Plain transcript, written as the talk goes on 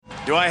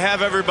Do I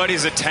have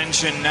everybody's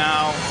attention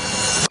now?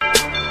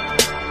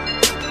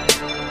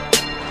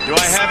 Do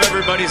I have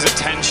everybody's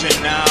attention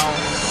now?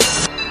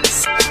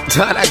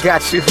 John, I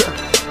got you.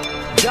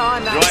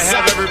 John, do I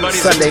have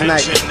everybody's Sunday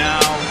attention night.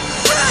 now?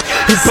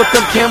 You put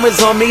them cameras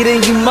on me,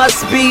 then you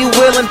must be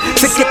willing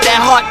to get that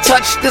heart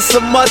touch. This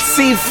a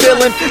must-see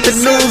feeling. The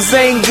news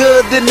ain't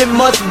good, then it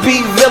must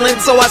be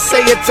villain. So I say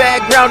a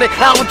tag grounded,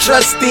 I don't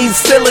trust these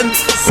ceilings.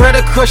 Spread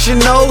across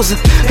your nose,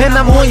 and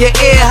I'm on your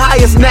ear.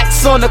 Highest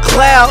necks on the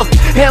cloud.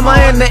 Am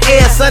I in the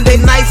air? Sunday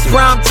nights,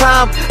 prime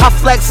time. I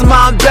flex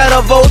mine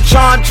better.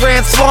 Voltron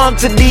transform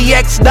to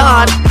DX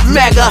Don.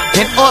 Mega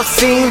and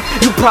Orsine.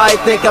 You probably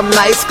think I'm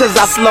nice, cause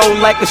I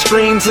flow like a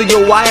stream to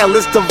your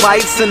wireless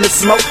device. And the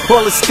smoke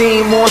all the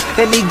steam on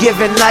any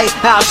given night.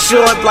 I'll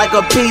short like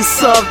a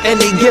piece of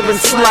any given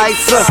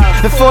slice.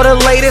 And for the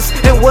latest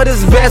and what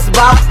is best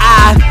about,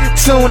 I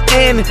tune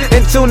in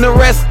and tune the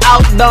rest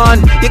out. Don,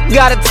 you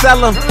gotta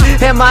tell them,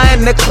 am I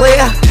in the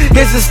clear?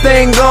 Is this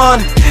thing on?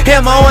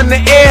 Am I on the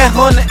air?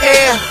 On the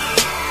air.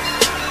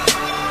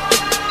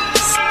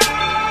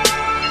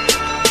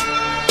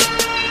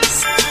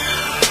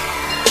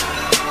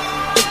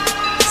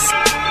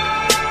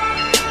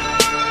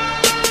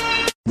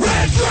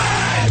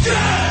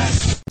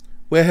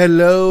 Well,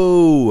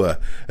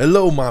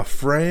 hello my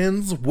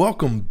friends,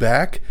 welcome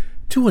back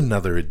to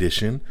another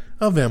edition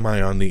of Am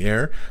I on the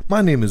Air?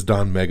 My name is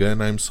Don Mega,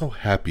 and I'm so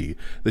happy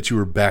that you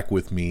are back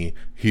with me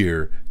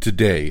here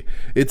today.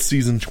 It's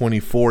season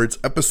 24, it's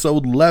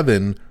episode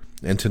 11,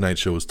 and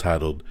tonight's show is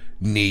titled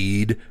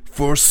Need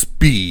for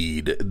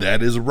Speed.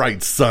 That is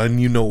right, son.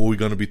 You know what we're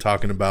going to be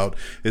talking about.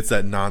 It's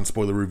that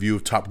non-spoiler review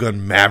of Top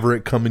Gun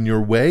Maverick coming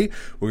your way.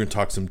 We're going to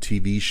talk some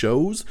TV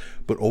shows,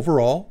 but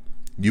overall,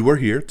 you are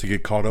here to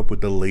get caught up with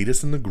the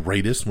latest and the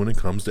greatest when it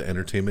comes to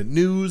entertainment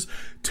news,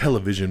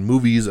 television,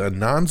 movies, and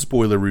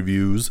non-spoiler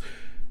reviews.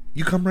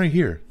 You come right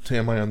here to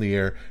Am I on the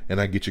Air, and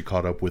I get you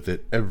caught up with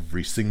it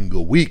every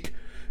single week.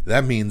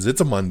 That means it's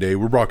a Monday.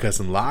 We're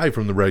broadcasting live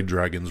from the Red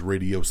Dragons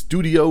Radio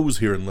Studios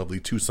here in lovely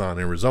Tucson,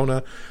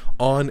 Arizona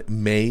on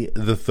May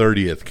the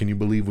 30th. Can you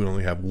believe we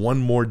only have one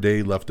more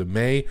day left of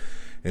May,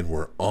 and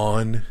we're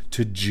on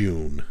to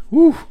June.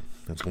 Whew,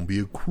 that's going to be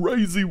a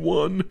crazy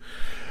one.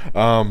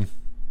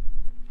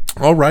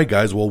 All right,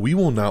 guys. Well, we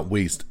will not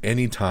waste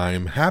any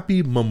time.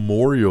 Happy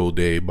Memorial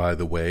Day, by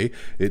the way.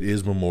 It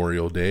is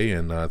Memorial Day,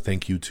 and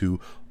thank you to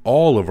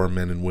all of our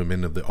men and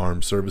women of the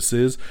armed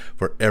services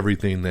for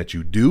everything that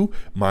you do.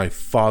 My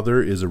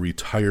father is a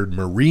retired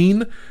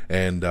Marine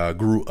and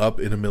grew up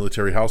in a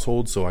military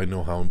household, so I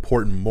know how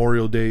important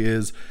Memorial Day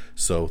is.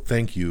 So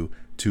thank you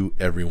to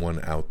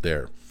everyone out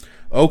there.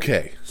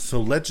 Okay, so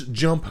let's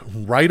jump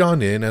right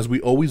on in, as we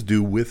always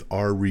do, with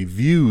our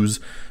reviews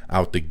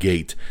out the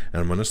gate.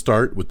 And I'm going to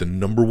start with the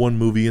number one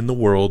movie in the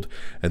world,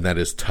 and that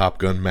is Top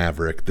Gun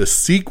Maverick, the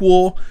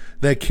sequel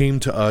that came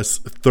to us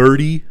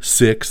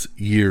 36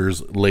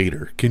 years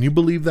later. Can you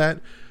believe that?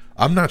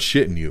 I'm not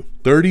shitting you.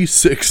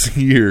 36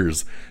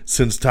 years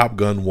since Top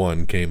Gun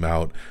 1 came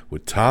out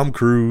with Tom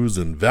Cruise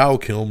and Val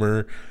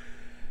Kilmer.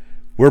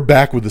 We're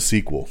back with the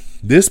sequel.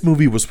 This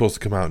movie was supposed to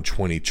come out in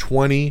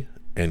 2020.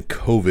 And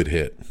COVID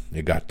hit.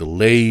 It got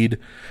delayed,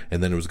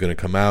 and then it was going to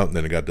come out, and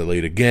then it got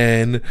delayed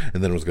again,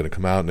 and then it was going to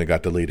come out, and it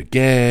got delayed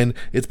again.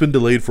 It's been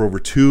delayed for over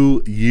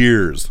 2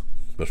 years,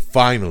 but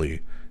finally,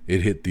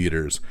 it hit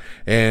theaters.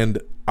 And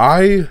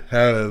I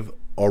have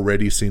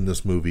already seen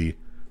this movie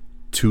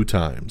 2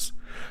 times.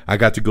 I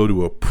got to go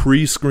to a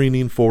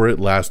pre-screening for it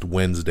last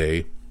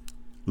Wednesday.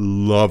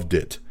 Loved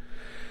it.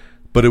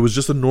 But it was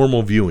just a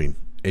normal viewing.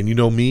 And you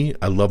know me,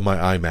 I love my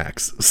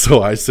IMAX.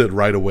 So I said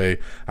right away,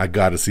 I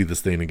got to see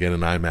this thing again in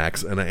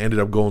IMAX. And I ended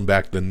up going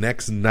back the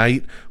next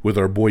night with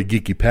our boy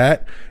Geeky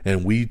Pat,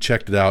 and we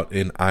checked it out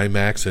in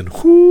IMAX. And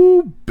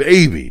whoo,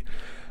 baby.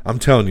 I'm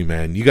telling you,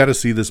 man, you got to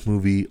see this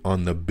movie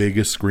on the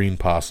biggest screen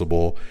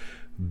possible,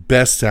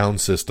 best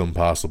sound system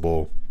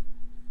possible.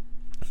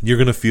 You're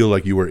going to feel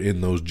like you were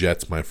in those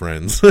jets, my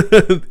friends.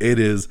 It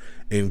is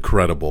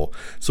incredible.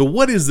 So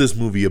what is this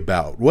movie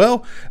about?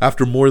 Well,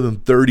 after more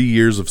than 30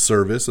 years of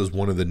service as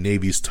one of the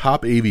Navy's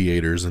top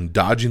aviators and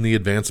dodging the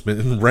advancement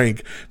in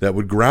rank that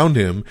would ground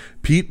him,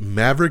 Pete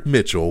Maverick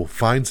Mitchell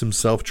finds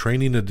himself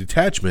training a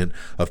detachment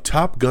of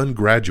Top Gun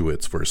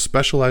graduates for a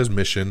specialized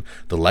mission,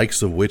 the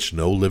likes of which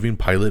no living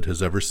pilot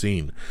has ever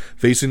seen.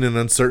 Facing an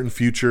uncertain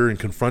future and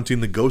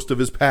confronting the ghost of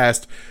his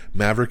past,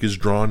 Maverick is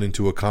drawn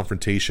into a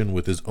confrontation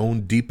with his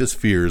own deepest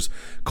fears,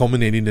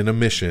 culminating in a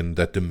mission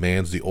that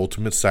demands the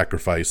ultimate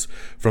sacrifice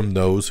from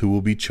those who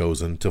will be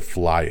chosen to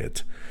fly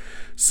it.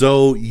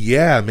 So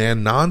yeah,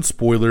 man,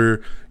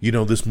 non-spoiler,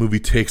 this movie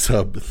takes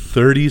up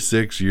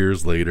 36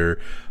 years later,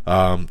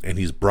 and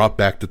he's brought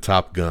back to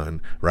Top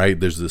Gun, right?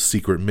 There's this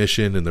secret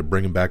mission, and they're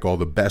bringing back all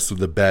the best of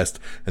the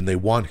best, and they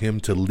want him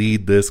to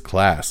lead this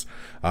class.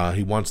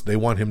 They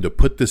want him to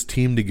put this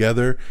team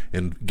together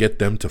and get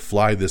them to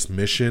fly this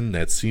mission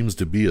that seems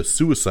to be a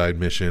suicide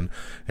mission,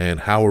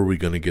 and how are we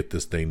going to get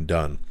this thing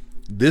done?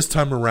 This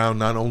time around,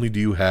 not only do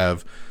you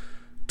have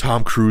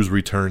Tom Cruise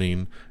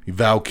returning,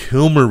 Val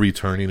Kilmer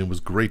returning. It was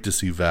great to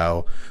see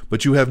Val.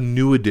 But you have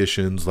new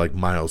additions like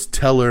Miles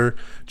Teller,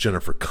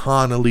 Jennifer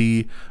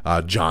Connelly,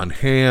 John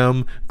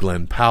Hamm,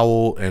 Glenn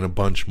Powell, and a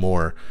bunch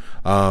more.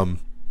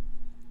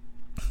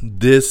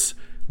 This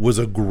was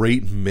a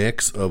great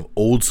mix of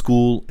old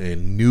school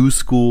and new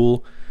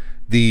school.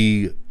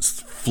 The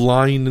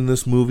flying in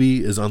this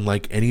movie is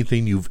unlike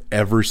anything you've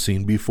ever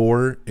seen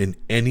before in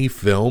any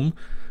film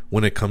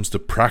when it comes to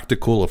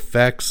practical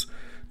effects.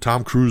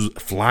 Tom Cruise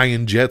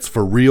flying jets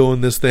for real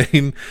in this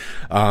thing.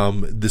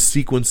 The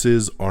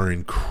sequences are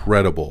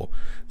incredible.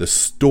 The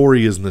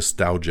story is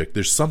nostalgic.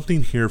 There's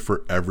something here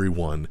for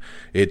everyone.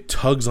 It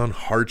tugs on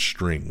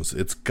heartstrings.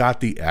 It's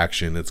got the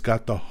action. It's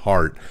got the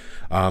heart.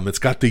 It's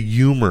got the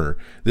humor.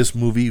 This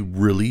movie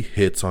really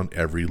hits on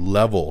every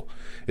level.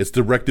 It's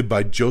directed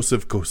by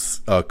Joseph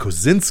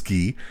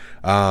Kosinski,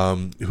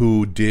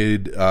 who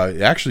did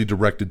actually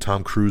directed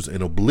Tom Cruise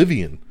in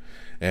Oblivion,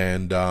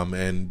 and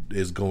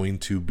is going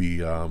to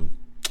be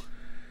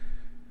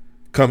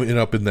coming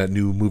up in that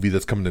new movie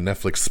that's coming to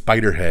Netflix,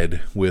 Spiderhead,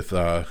 with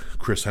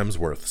Chris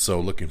Hemsworth. So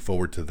looking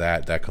forward to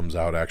that. That comes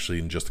out actually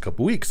in just a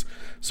couple weeks.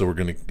 So we're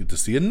going to get to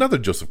see another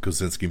Joseph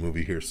Kosinski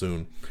movie here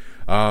soon.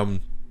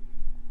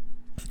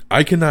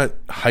 I cannot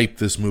hype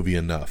this movie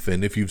enough.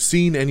 And if you've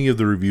seen any of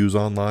the reviews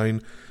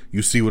online,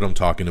 you see what I'm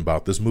talking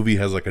about. This movie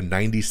has like a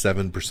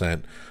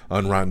 97%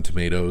 on Rotten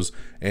Tomatoes,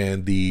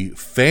 and the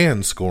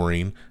fan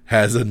scoring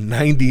has a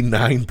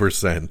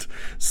 99%.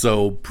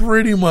 So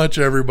pretty much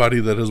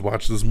everybody that has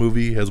watched this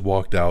movie has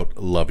walked out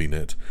loving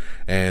it.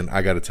 And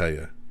I got to tell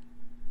you,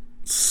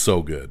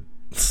 so good.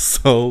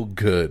 So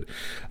good.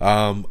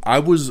 I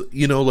was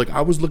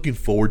looking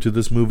forward to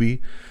this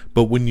movie,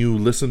 but when you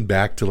listen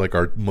back to like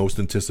our most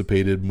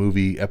anticipated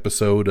movie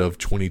episode of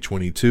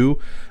 2022,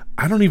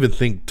 I don't even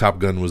think Top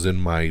Gun was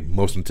in my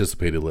most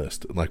anticipated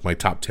list, like my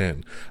top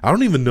 10. I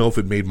don't even know if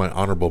it made my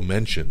honorable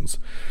mentions,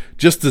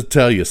 just to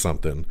tell you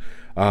something.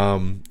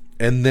 And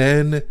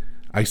then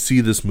I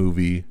see this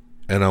movie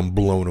and I'm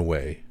blown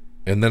away.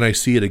 And then I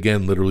see it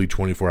again literally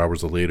 24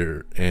 hours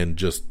later and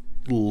just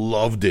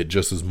loved it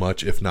just as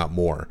much, if not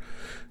more.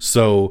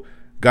 So,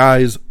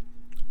 guys,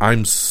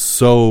 I'm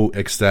so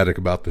ecstatic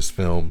about this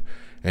film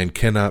and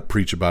cannot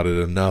preach about it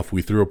enough.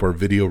 We threw up our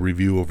video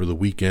review over the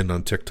weekend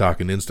on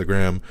TikTok and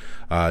Instagram.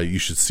 You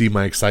should see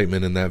my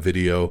excitement in that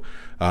video.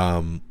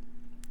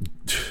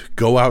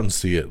 Go out and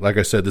see it. Like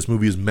I said, this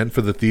movie is meant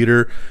for the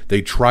theater.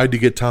 They tried to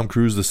get Tom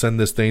Cruise to send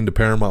this thing to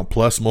Paramount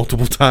Plus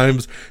multiple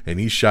times, and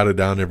he shot it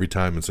down every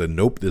time and said,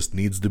 nope, this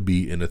needs to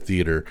be in a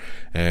theater.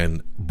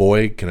 And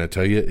boy, can I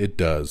tell you, it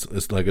does.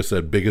 It's like I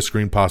said, biggest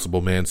screen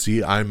possible, man. See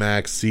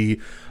IMAX,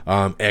 see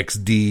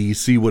XD,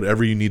 see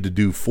whatever you need to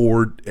do,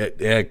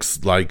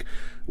 4X, like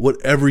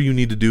whatever you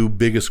need to do,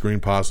 biggest screen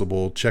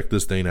possible. Check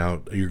this thing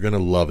out. You're going to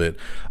love it.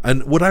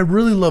 And what I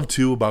really love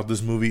too about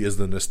this movie is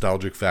the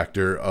nostalgic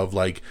factor of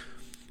like,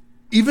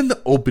 even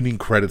the opening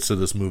credits of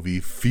this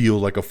movie feel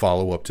like a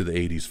follow-up to the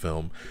 80s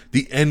film.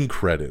 The end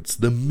credits,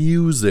 the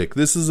music.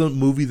 This is a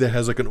movie that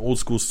has like an old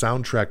school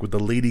soundtrack with the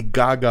Lady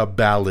Gaga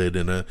ballad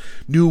and a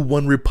new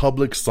One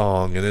Republic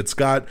song. And it's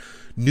got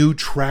new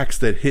tracks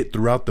that hit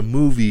throughout the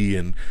movie.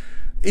 And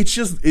it's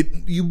just,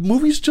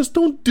 movies just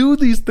don't do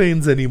these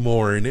things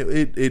anymore. And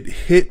it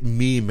hit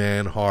me,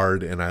 man,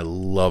 hard. And I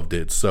loved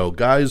it. So,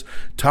 guys,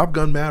 Top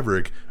Gun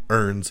Maverick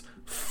earns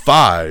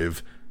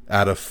 5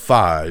 out of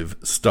 5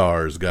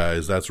 stars,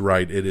 guys. That's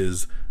right. It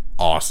is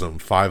awesome.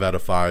 5 out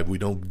of 5. We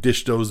don't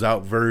dish those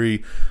out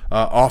very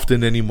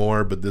often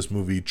anymore, but this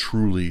movie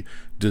truly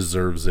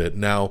deserves it.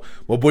 Now,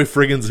 my boy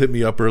Friggins hit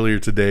me up earlier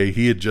today.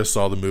 He had just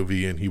saw the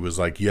movie and he was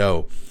like,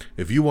 yo,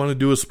 if you want to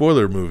do a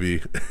spoiler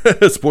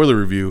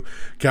review,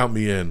 count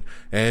me in.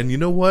 And you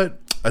know what?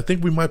 I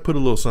think we might put a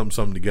little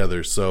something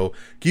together. So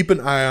keep an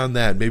eye on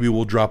that. Maybe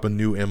we'll drop a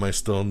new Am I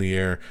Still in the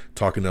Air,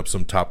 talking up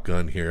some Top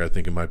Gun here. I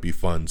think it might be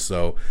fun.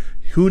 So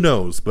who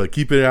knows? But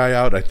keep an eye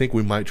out. I think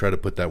we might try to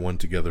put that one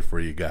together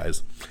for you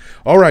guys.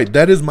 All right,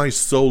 that is my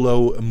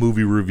solo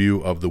movie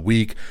review of the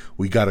week.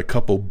 We got a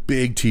couple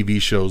big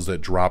TV shows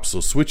that dropped. So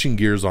switching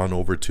gears on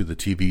over to the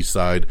TV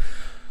side.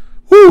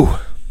 Whew.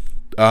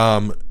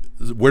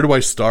 Where do I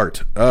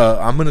start?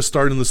 I'm going to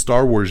start in the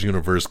Star Wars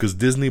universe because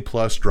Disney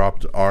Plus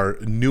dropped our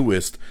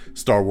newest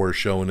Star Wars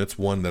show, and it's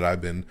one that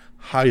I've been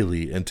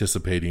highly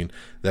anticipating.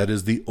 That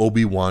is the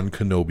Obi-Wan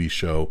Kenobi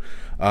show.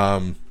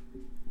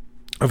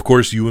 Of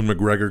course, Ewan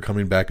McGregor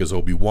coming back as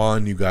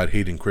Obi-Wan. You got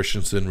Hayden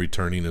Christensen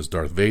returning as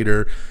Darth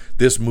Vader.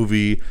 This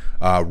movie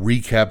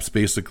recaps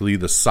basically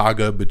the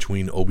saga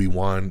between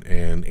Obi-Wan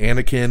and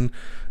Anakin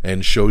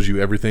and shows you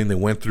everything they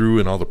went through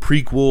and all the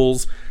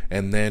prequels.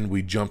 And then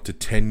we jump to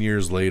 10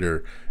 years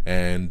later,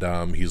 and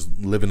he's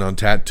living on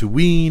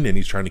Tatooine, and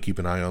he's trying to keep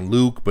an eye on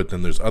Luke, but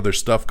then there's other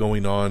stuff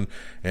going on,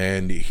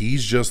 and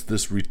he's just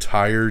this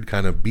retired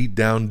kind of beat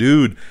down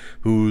dude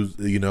who,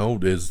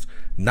 is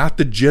not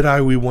the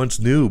Jedi we once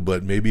knew,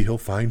 but maybe he'll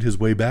find his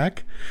way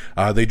back.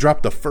 They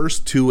dropped the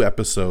first 2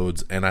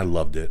 episodes, and I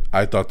loved it.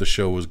 I thought the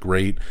show was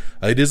great.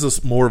 It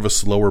is more of a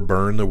slower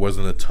burn. There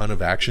wasn't a ton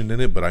of action in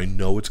it, but I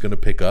know it's going to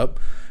pick up.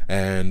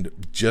 And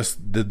just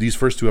these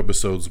first 2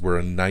 episodes were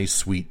a nice,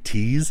 sweet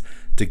tease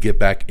to get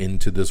back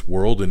into this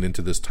world and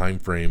into this time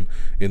frame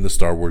in the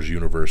Star Wars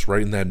universe,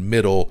 right in that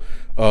middle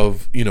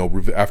of,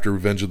 after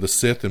Revenge of the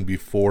Sith and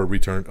before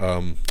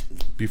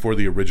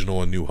the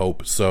original A New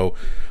Hope. So,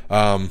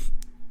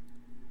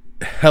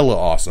 hella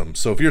awesome.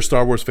 So if you're a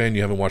Star Wars fan,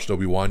 you haven't watched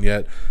Obi-Wan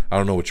yet, I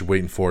don't know what you're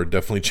waiting for.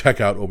 Definitely check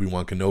out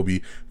Obi-Wan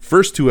Kenobi.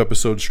 First 2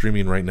 episodes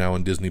streaming right now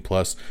on Disney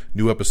Plus.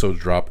 New episodes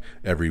drop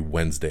every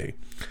Wednesday.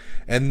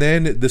 And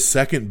then the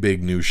second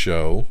big new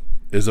show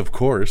is, of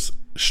course,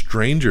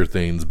 Stranger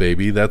Things,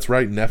 baby. That's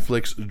right.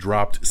 Netflix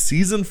dropped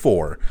season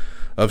 4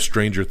 of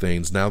Stranger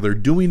Things. Now they're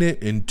doing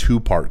it in 2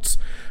 parts,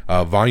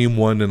 volume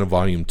 1 and a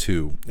volume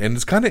 2. And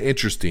it's kind of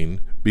interesting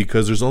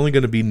because there's only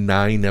going to be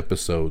 9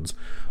 episodes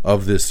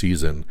of this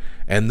season.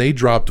 And they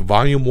dropped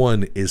volume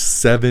 1 is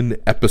 7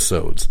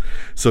 episodes.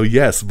 So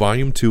yes,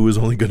 volume 2 is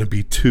only going to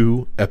be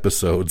 2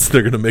 episodes.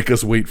 They're going to make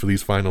us wait for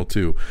these final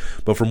 2.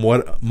 But from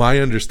what my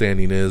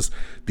understanding is,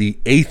 the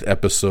 8th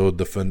episode,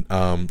 the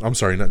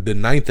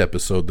 9th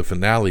episode, the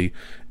finale,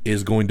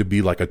 is going to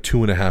be like a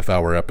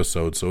 2.5-hour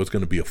episode. So it's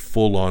going to be a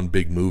full-on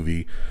big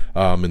movie.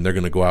 And they're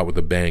going to go out with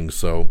a bang.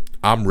 So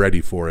I'm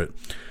ready for it.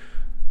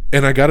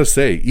 And I gotta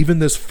say, even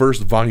this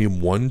first volume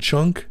 1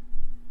 chunk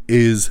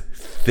is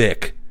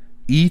thick.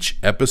 Each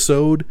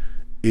episode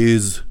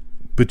is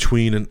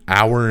between an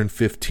hour and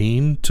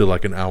 15 to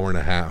like an hour and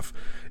a half.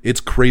 It's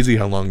crazy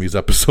how long these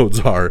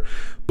episodes are,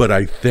 but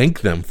I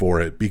thank them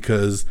for it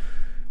because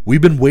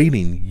we've been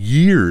waiting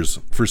years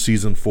for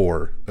season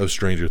 4 of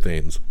Stranger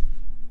Things.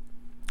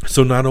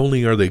 So not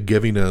only are they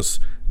giving us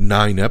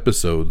 9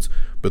 episodes,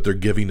 but they're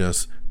giving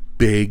us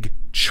big,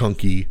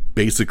 chunky,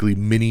 basically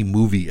mini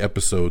movie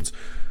episodes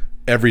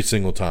every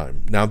single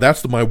time. Now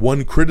that's my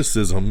one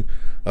criticism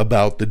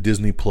about the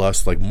Disney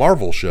Plus like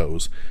Marvel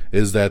shows,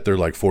 is that they're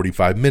like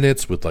 45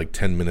 minutes with like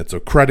 10 minutes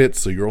of credits,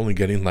 so you're only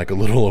getting like a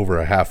little over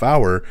a half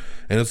hour,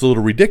 and it's a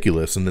little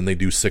ridiculous. And then they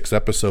do 6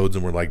 episodes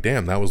and we're like,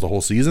 damn, that was the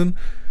whole season.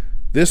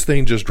 This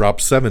thing just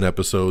dropped 7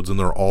 episodes and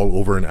they're all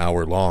over an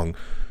hour long,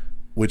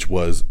 which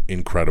was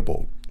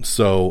incredible.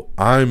 So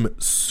I'm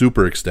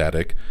super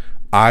ecstatic.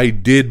 I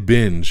did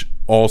binge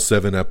all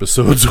 7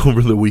 episodes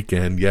over the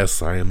weekend.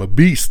 Yes, I am a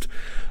beast.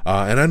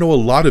 And I know a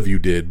lot of you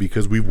did,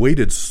 because we've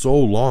waited so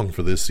long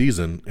for this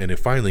season, and it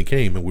finally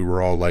came, and we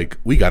were all like,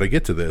 we got to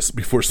get to this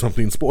before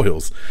something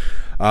spoils.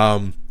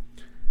 Talking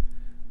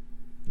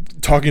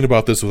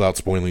about this without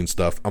spoiling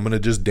stuff, I'm going to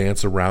just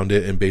dance around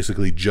it and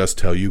basically just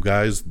tell you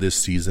guys this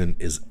season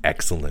is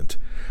excellent.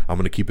 I'm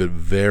going to keep it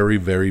very,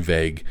 very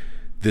vague.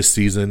 This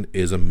season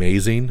is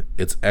amazing.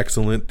 It's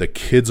excellent. The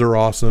kids are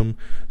awesome.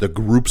 The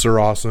groups are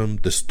awesome.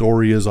 The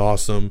story is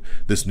awesome.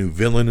 This new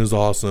villain is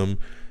awesome.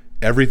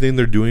 Everything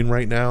they're doing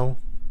right now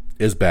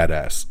is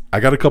badass. I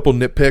got a couple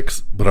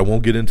nitpicks, but I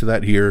won't get into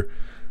that here.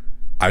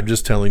 I'm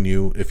just telling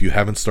you, if you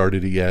haven't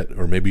started it yet,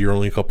 or maybe you're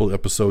only a couple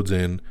episodes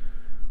in,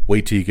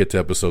 wait till you get to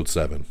episode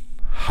 7.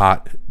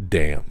 Hot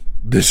damn.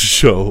 This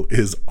show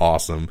is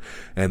awesome,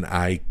 and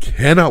I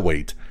cannot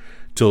wait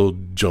till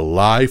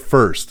July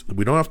 1st.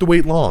 We don't have to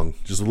wait long,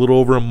 just a little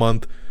over a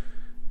month.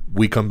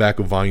 We come back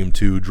with volume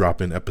 2,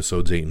 dropping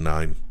episodes 8 and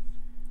 9.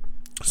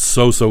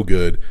 So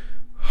good.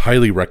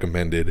 Highly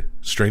recommended.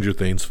 Stranger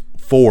Things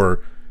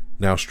 4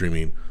 now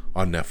streaming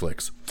on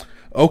Netflix.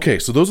 Okay,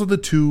 so those are the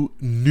 2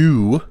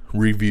 new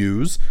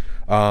reviews.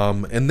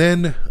 And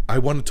then I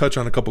want to touch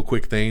on a couple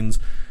quick things.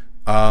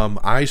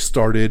 I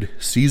started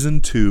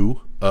season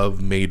 2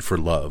 of Made for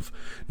Love.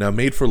 Now,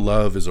 Made for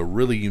Love is a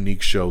really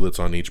unique show that's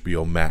on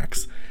HBO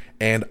Max.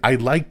 And I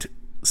liked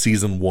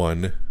season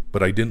 1,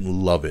 but I didn't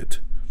love it.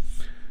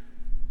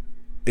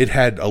 It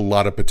had a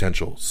lot of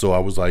potential. So I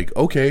was like,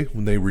 okay,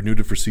 when they renewed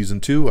it for season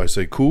 2, I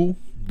say, cool,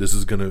 this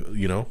is going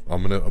to,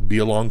 I'm going to be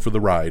along for the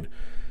ride.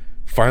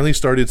 Finally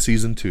started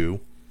season 2,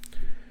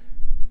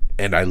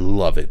 and I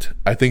love it.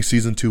 I think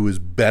season 2 is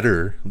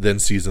better than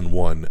season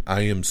 1.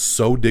 I am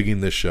so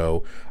digging this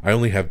show. I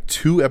only have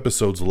 2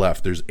 episodes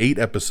left. There's 8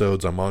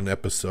 episodes.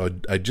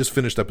 I just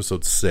finished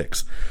episode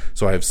 6.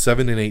 So I have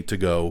 7 and 8 to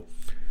go.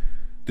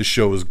 This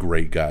show is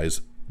great,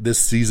 guys. This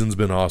season's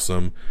been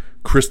awesome.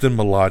 Kristen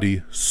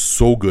Milotti,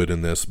 so good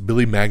in this.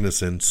 Billy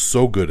Magnuson,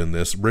 so good in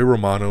this. Ray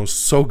Romano,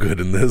 so good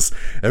in this.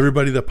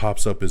 Everybody that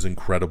pops up is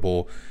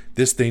incredible.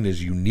 This thing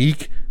is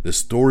unique. The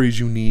story's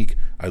unique.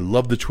 I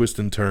love the twists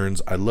and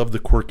turns. I love the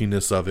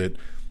quirkiness of it.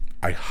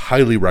 I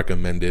highly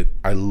recommend it.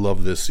 I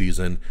love this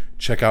season.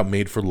 Check out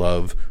Made for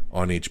Love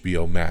on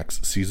HBO Max,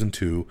 season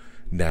 2,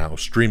 now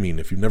streaming.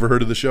 If you've never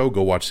heard of the show,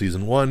 go watch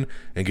season 1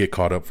 and get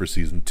caught up for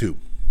season 2.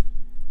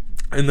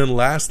 And then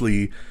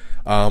lastly,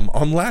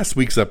 on last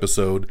week's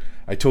episode,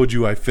 I told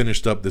you I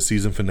finished up the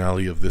season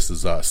finale of This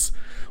Is Us.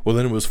 Well,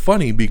 then it was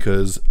funny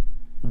because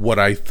what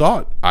I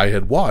thought I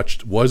had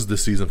watched was the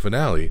season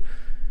finale.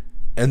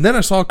 And then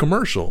I saw a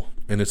commercial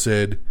and it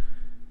said,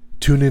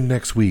 tune in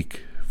next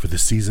week for the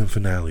season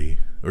finale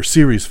or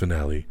series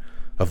finale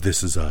of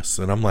This Is Us.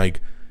 And I'm like,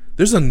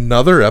 there's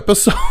another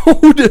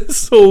episode?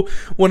 So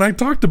when I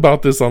talked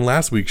about this on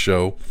last week's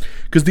show,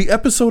 because the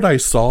episode I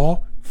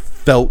saw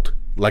felt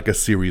like a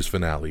series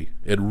finale.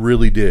 It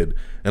really did.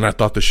 And I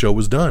thought the show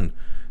was done.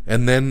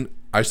 And then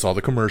I saw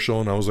the commercial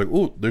and I was like,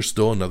 oh, there's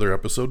still another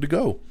episode to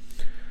go.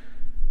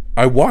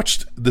 I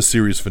watched the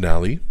series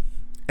finale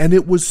and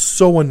it was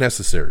so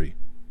unnecessary.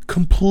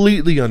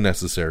 Completely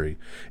unnecessary.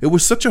 It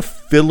was such a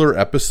filler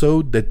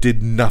episode that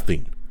did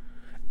nothing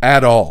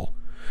at all.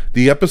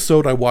 The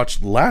episode I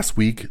watched last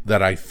week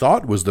that I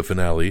thought was the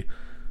finale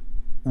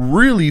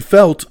really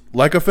felt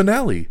like a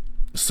finale.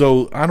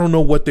 So I don't know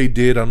what they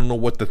did. I don't know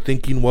what the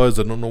thinking was.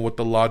 I don't know what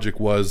the logic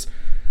was,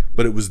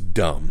 but it was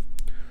dumb.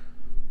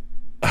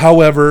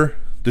 However,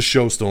 the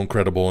show's still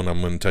incredible, and I'm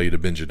going to tell you to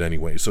binge it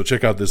anyway. So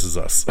check out This Is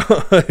Us.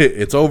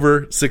 It's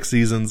over. 6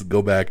 seasons.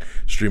 Go back,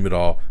 stream it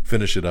all,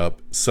 finish it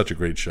up. Such a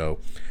great show,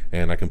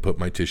 and I can put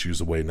my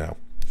tissues away now.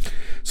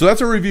 So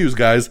that's our reviews,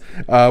 guys.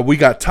 We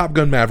got Top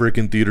Gun Maverick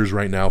in theaters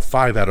right now,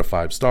 5 out of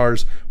 5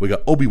 stars. We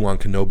got Obi-Wan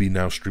Kenobi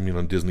now streaming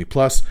on Disney+.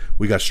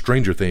 We got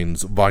Stranger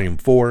Things Volume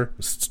 4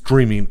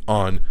 streaming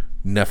on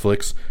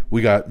Netflix.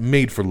 We got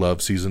Made for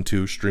Love Season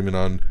 2 streaming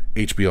on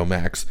HBO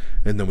Max.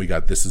 And then we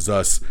got This Is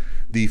Us,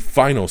 the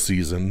final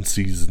season,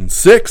 Season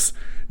 6,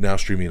 now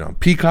streaming on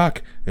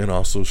Peacock and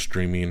also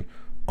streaming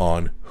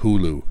on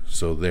Hulu.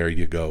 So there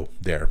you go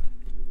there.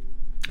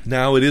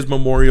 Now, it is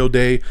Memorial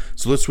Day,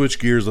 so let's switch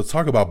gears. Let's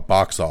talk about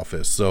box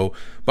office. So,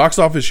 box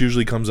office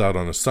usually comes out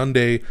on a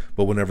Sunday,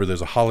 but whenever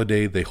there's a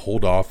holiday, they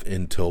hold off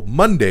until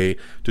Monday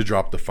to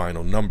drop the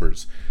final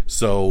numbers.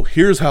 So,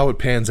 here's how it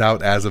pans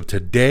out as of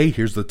today.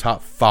 Here's the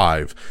top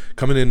 5.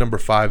 Coming in number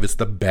 5, it's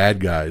The Bad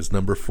Guys.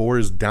 Number 4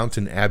 is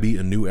Downton Abbey,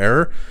 A New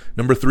Era.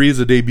 Number 3 is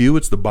a debut.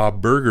 It's the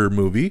Bob Burger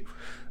movie.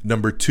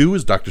 Number 2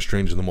 is Doctor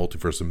Strange in the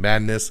Multiverse of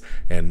Madness.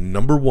 And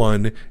number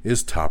 1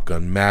 is Top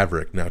Gun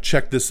Maverick. Now,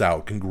 check this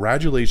out.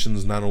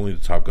 Congratulations not only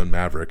to Top Gun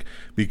Maverick,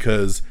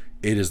 because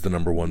it is the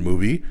number 1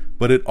 movie,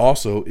 but it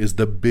also is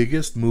the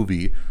biggest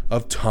movie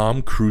of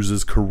Tom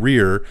Cruise's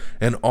career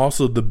and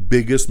also the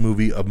biggest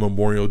movie of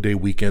Memorial Day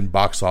weekend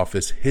box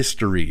office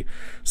history.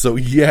 So,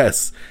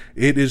 yes,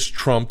 it is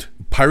trumped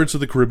Pirates of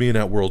the Caribbean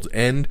at World's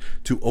End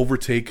to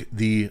overtake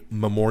the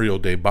Memorial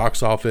Day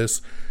box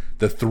office.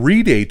 The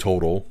 3-day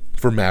total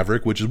for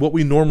Maverick, which is what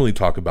we normally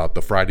talk about,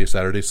 the Friday,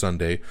 Saturday,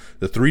 Sunday,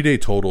 the 3-day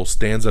total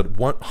stands at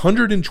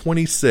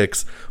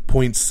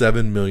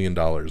 $126.7 million.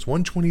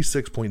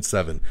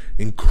 $126.7.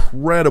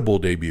 Incredible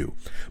debut.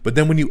 But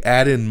then when you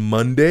add in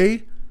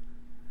Monday,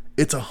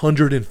 it's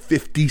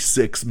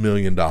 $156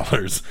 million.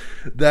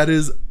 That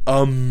is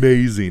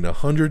amazing.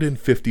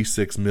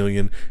 $156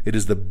 million. It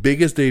is the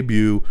biggest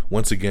debut,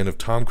 once again, of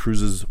Tom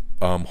Cruise's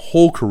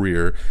whole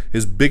career.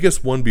 His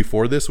biggest one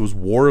before this was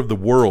War of the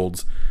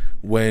Worlds,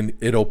 when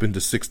it opened to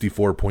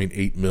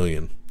 $64.8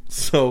 million.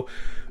 So,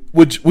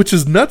 which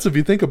is nuts if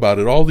you think about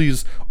it. All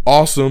these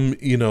awesome,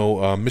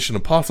 Mission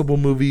Impossible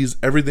movies,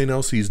 everything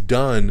else he's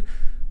done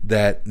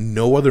that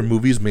no other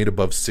movies made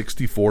above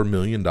 $64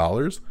 million.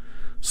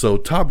 So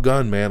Top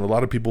Gun, man, a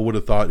lot of people would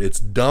have thought it's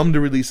dumb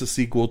to release a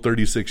sequel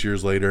 36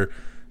 years later.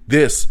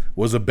 This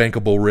was a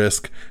bankable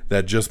risk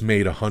that just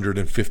made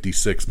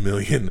 $156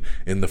 million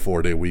in the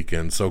 4-day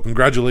weekend. So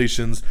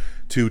congratulations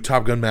to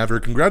Top Gun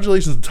Maverick.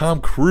 Congratulations to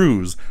Tom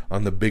Cruise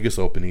on the biggest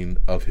opening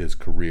of his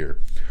career.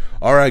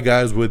 All right,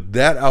 guys, with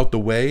that out the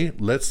way,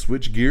 let's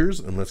switch gears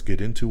and let's get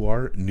into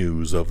our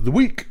news of the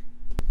week.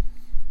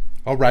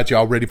 All right,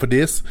 y'all ready for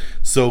this?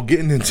 So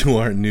getting into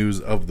our news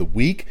of the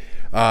week,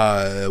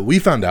 we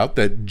found out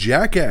that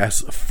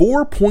Jackass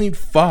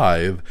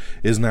 4.5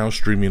 is now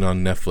streaming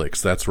on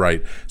Netflix. That's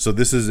right. So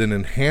this is an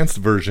enhanced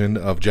version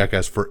of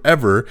Jackass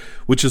Forever,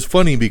 which is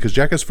funny because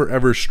Jackass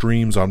Forever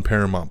streams on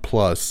Paramount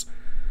Plus,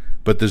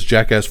 but this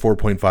Jackass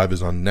 4.5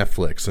 is on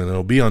Netflix, and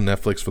it'll be on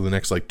Netflix for the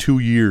next 2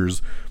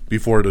 years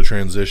before it'll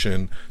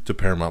transition to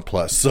Paramount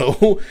Plus.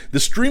 So the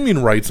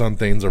streaming rights on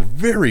things are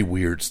very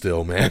weird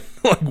still, man.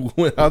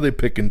 How they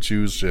pick and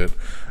choose shit,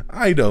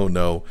 I don't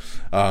know.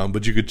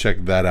 But you could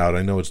check that out.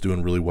 I know it's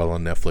doing really well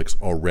on Netflix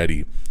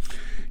already.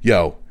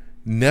 Yo,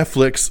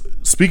 Netflix,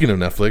 speaking of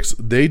Netflix,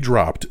 they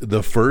dropped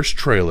the first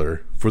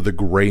trailer for The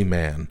Gray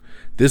Man.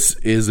 This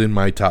is in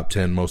my top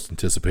 10 most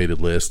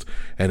anticipated list,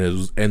 and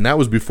that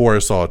was before I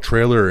saw a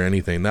trailer or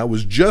anything. That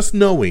was just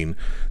knowing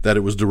that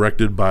it was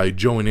directed by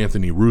Joe and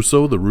Anthony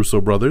Russo, the Russo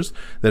brothers,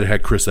 that it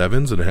had Chris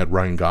Evans, and it had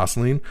Ryan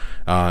Gosling,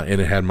 and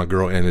it had my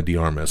girl Ana de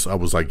Armas. I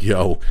was like,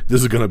 yo,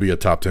 this is going to be a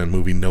top 10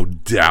 movie, no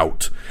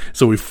doubt.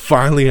 So we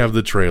finally have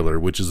the trailer,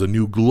 which is a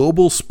new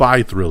global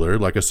spy thriller,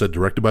 like I said,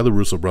 directed by the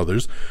Russo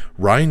brothers,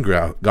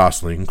 Ryan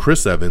Gosling,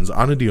 Chris Evans,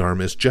 Ana de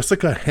Armas,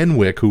 Jessica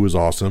Henwick, who is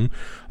awesome,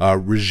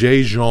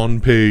 Regé-Jean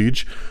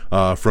Page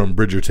from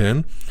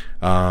Bridgerton,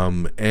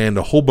 and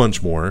a whole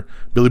bunch more.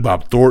 Billy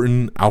Bob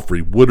Thornton,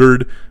 Alfred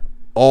Woodard,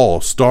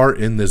 all star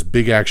in this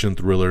big action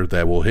thriller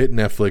that will hit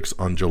Netflix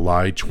on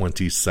July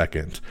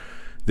 22nd.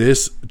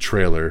 This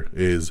trailer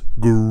is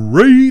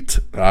great.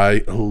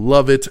 I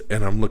love it,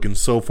 and I'm looking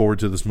so forward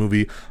to this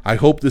movie. I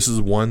hope this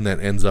is one that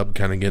ends up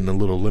kind of getting a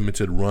little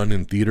limited run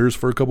in theaters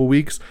for a couple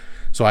weeks,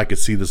 so I could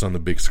see this on the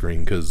big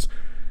screen, because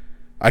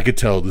I could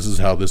tell this is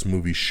how this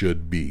movie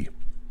should be.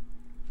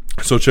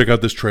 So check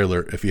out this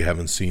trailer if you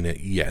haven't seen it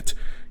yet.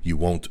 You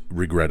won't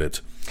regret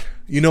it.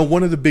 You know,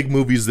 one of the big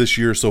movies this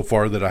year so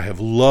far that I have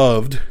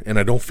loved, and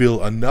I don't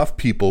feel enough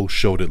people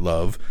showed it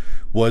love,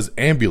 was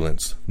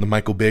Ambulance, the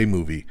Michael Bay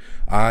movie.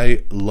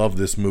 I love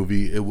this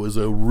movie. It was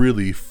a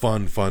really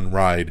fun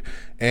ride.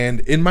 And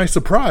in my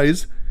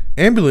surprise,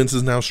 Ambulance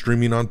is now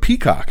streaming on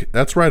Peacock.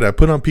 That's right, I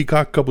put on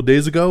Peacock a couple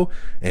days ago,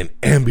 and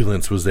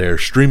Ambulance was there,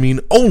 streaming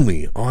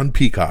only on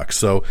Peacock.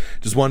 So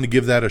just wanted to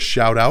give that a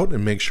shout out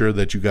and make sure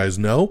that you guys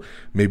know.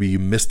 Maybe you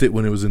missed it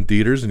when it was in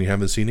theaters and you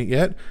haven't seen it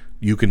yet.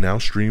 You can now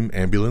stream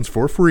Ambulance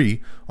for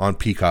free on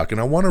Peacock. And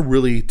I want to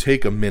really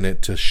take a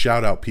minute to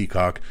shout out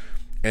Peacock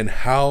and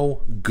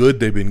how good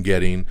they've been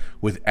getting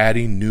with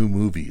adding new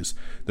movies.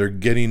 They're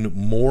getting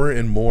more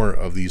and more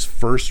of these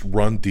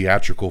first-run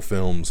theatrical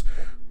films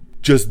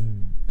just,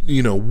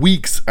 you know,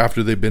 weeks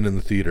after they've been in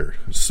the theater.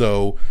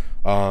 So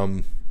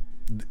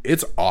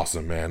it's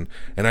awesome, man.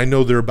 And I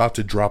know they're about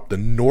to drop The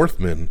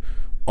Northman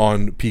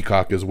on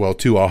Peacock as well,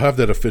 too. I'll have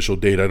that official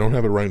date. I don't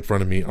have it right in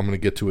front of me. I'm going to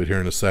get to it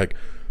here in a sec.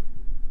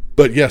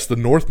 But yes, The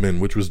Northman,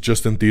 which was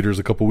just in theaters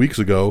a couple weeks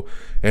ago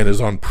and is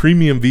on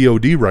premium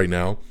VOD right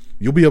now,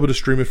 you'll be able to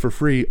stream it for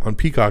free on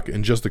Peacock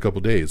in just a couple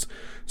days.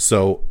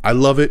 So I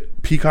love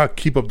it. Peacock,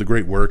 keep up the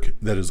great work.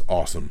 That is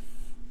awesome.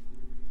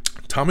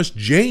 Thomas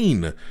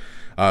Jane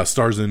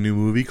stars in a new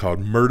movie called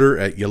Murder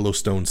at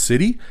Yellowstone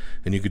City,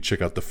 and you can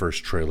check out the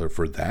first trailer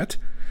for that.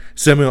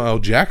 Samuel L.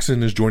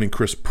 Jackson is joining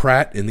Chris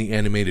Pratt in the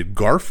animated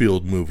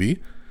Garfield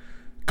movie.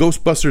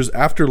 Ghostbusters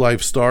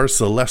Afterlife star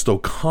Celeste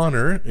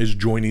O'Connor is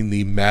joining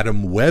the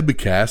Madam Web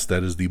cast.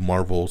 That is the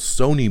Marvel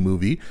Sony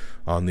movie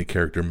on the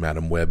character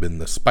Madam Web in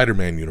the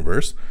Spider-Man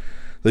universe.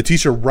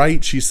 Letitia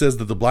Wright, she says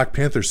that the Black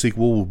Panther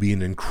sequel will be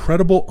an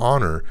incredible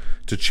honor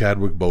to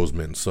Chadwick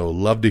Boseman. So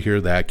love to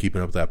hear that,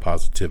 keeping up that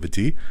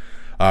positivity.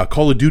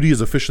 Call of Duty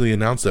has officially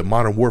announced that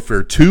Modern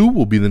Warfare 2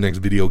 will be the next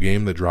video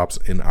game that drops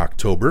in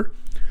October.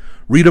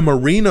 Rita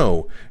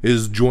Moreno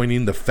is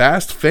joining the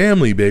Fast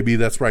family, baby.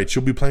 That's right.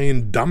 She'll be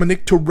playing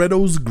Dominic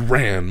Toretto's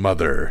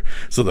grandmother.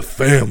 So the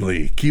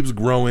family keeps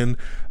growing.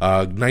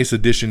 Nice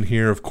addition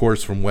here, of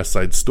course, from West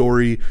Side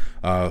Story.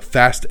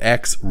 Fast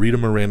X, Rita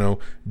Moreno,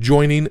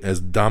 joining as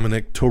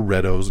Dominic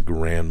Toretto's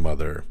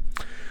grandmother.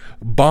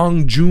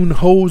 Bong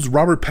Joon-ho's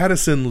Robert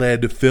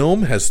Pattinson-led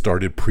film has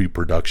started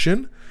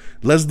pre-production.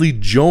 Leslie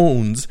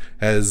Jones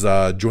has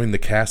joined the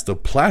cast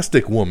of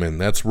Plastic Woman.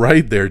 That's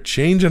right, they're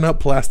changing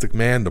up Plastic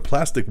Man to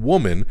Plastic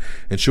Woman,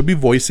 and she'll be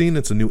voicing,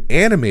 it's a new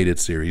animated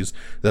series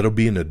that'll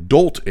be an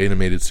adult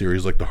animated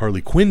series like the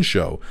Harley Quinn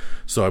show.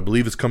 So I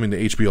believe it's coming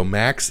to HBO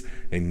Max,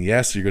 and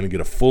yes, you're going to get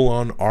a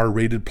full-on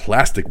R-rated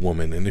Plastic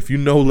Woman. And if you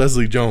know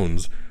Leslie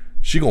Jones,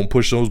 she gonna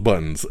push those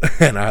buttons,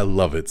 and I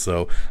love it.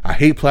 So I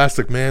hate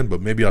Plastic Man, but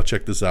maybe I'll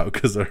check this out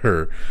because of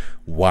her.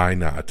 Why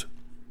not?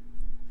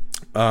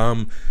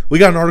 We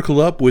got an article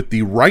up with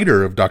the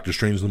writer of Doctor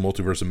Strange in the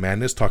Multiverse of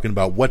Madness talking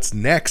about what's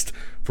next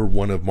for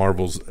one of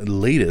Marvel's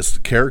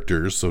latest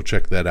characters, so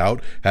check that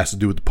out. Has to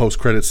do with the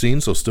post-credit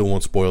scene, so still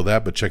won't spoil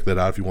that, but check that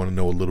out if you want to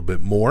know a little bit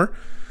more.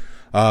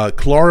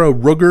 Clara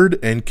Ruggard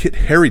and Kit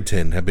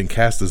Harington have been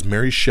cast as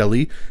Mary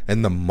Shelley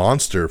and the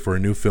Monster for a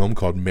new film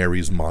called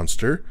Mary's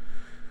Monster.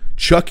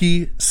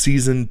 Chucky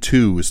Season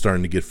 2 is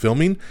starting to get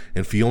filming,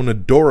 and Fiona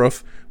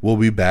Dourif will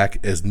be back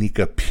as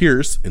Nika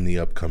Pierce in the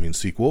upcoming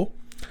sequel.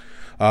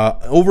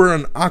 Over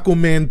on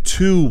Aquaman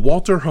 2,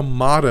 Walter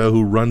Hamada,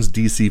 who runs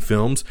DC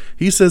Films,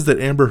 he says that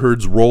Amber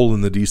Heard's role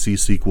in the DC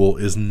sequel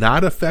is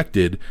not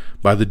affected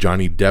by the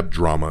Johnny Depp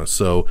drama.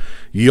 So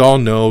you all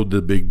know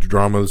the big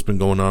drama that's been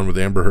going on with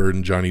Amber Heard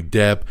and Johnny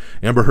Depp.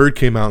 Amber Heard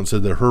came out and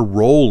said that her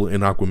role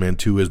in Aquaman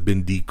 2 has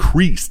been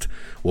decreased.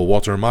 Well,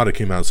 Walter Hamada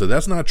came out and said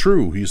that's not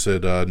true. He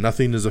said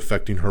nothing is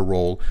affecting her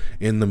role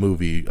in the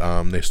movie.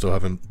 They still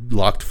haven't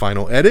locked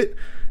final edit.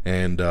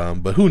 And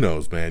but who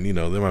knows, man? You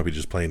know, they might be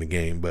just playing a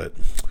game, but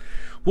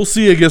we'll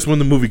see, I guess, when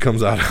the movie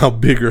comes out, how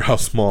big or how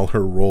small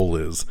her role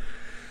is.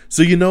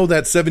 So you know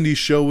that 70s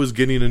show is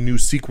getting a new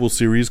sequel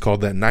series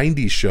called That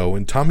 90s Show,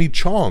 and Tommy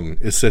Chong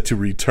is set to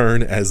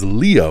return as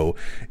Leo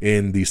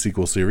in the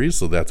sequel series,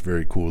 so that's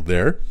very cool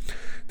there.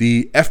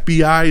 The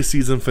FBI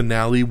season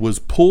finale was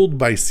pulled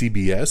by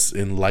CBS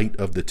in light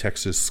of the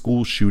Texas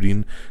school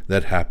shooting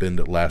that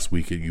happened last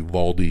week at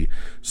Uvalde.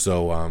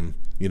 So,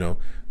 you know,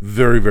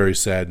 very, very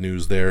sad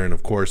news there. And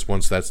of course,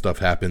 once that stuff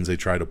happens, they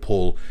try to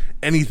pull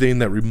anything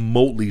that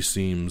remotely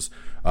seems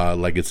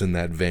like it's in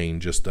that vein,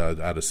 just out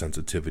of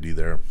sensitivity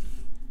there.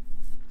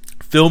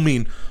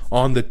 Filming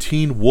on the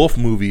Teen Wolf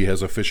movie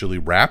has officially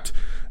wrapped,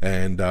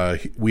 and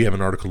we have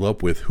an article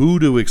up with who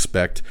to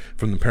expect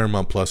from the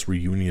Paramount Plus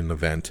reunion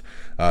event.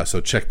 So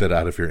check that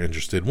out if you're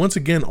interested. Once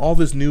again, all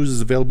this news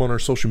is available on our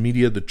social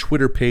media, the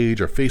Twitter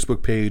page, our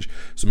Facebook page,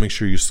 so make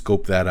sure you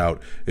scope that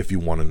out if you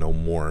want to know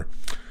more.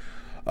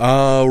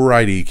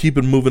 Alrighty, keep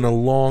it moving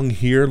along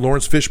here.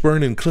 Lawrence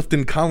Fishburne and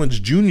Clifton Collins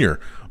Jr.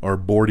 are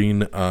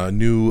boarding a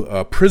new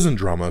prison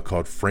drama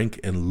called Frank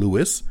and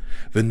Lewis.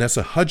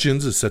 Vanessa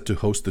Hudgens is set to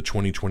host the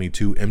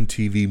 2022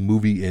 MTV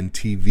Movie and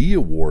TV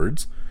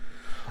Awards.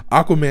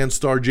 Aquaman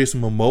star Jason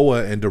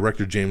Momoa and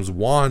director James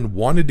Wan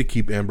wanted to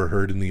keep Amber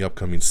Heard in the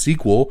upcoming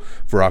sequel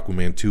for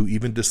Aquaman 2,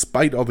 even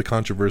despite all the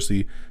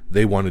controversy.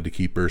 They wanted to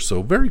keep her,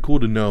 so very cool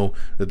to know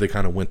that they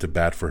kind of went to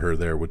bat for her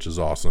there, which is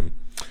awesome.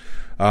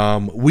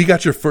 We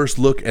got your first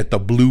look at the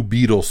Blue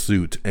Beetle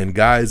suit, and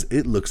guys,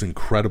 it looks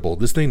incredible.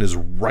 This thing is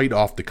right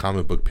off the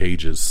comic book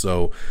pages,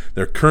 so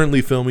they're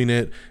currently filming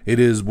it.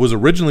 Was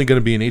originally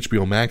going to be an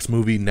HBO Max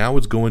movie, now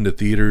it's going to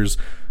theaters.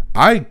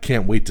 I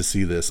can't wait to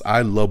see this.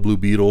 I love Blue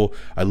Beetle.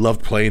 I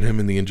loved playing him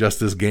in the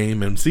Injustice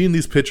game, and seeing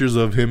these pictures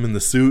of him in the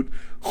suit,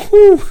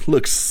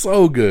 looks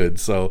so good.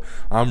 So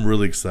I'm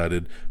really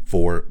excited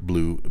for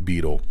Blue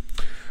Beetle.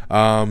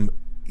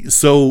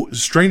 So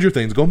Stranger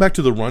Things, going back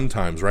to the run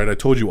times, right? I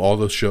told you all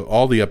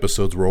the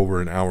episodes were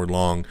over an hour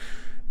long.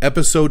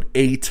 Episode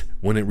 8,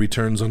 when it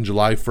returns on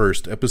July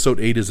 1st, episode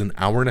 8 is an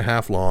hour and a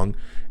half long,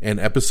 and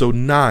episode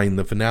 9,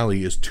 the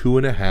finale, is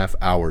 2.5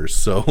 hours.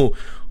 So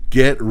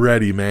get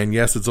ready, man.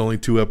 Yes, it's only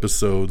 2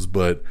 episodes,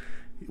 but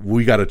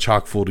we got a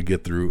chock full to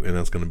get through, and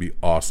that's going to be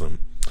awesome.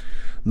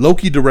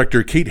 Loki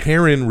director Kate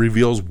Herron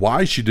reveals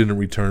why she didn't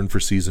return for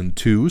season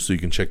 2, so you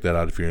can check that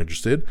out if you're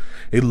interested.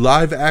 A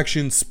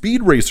live-action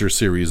Speed Racer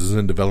series is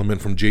in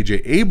development from J.J.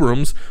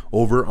 Abrams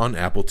over on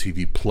Apple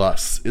TV+.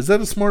 Is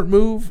that a smart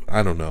move?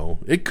 I don't know.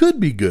 It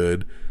could be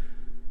good,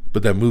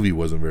 but that movie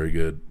wasn't very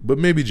good. But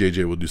maybe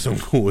JJ will do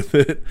something cool with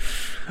it.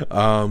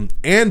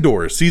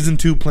 Andor, Season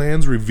 2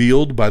 plans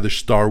revealed by the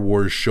Star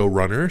Wars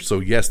showrunner.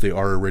 So yes, they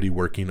are already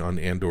working on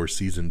Andor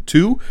Season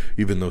 2,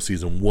 even though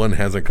Season 1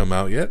 hasn't come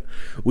out yet.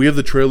 We have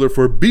the trailer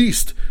for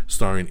Beast,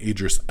 starring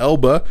Idris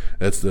Elba.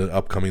 That's the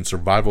upcoming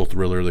survival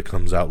thriller that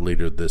comes out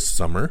later this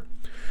summer.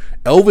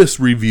 Elvis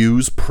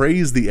reviews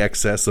praise the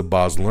excess of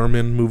Baz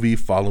Luhrmann movie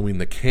following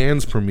the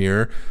Cannes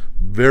premiere.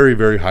 Very,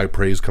 very high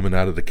praise coming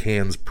out of the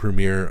Cannes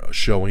premiere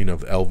showing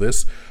of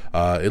Elvis.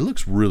 It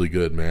looks really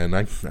good, man.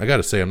 I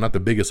gotta say, I'm not the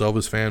biggest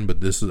Elvis fan,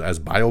 but this is, as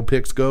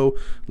biopics go,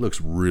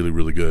 looks really,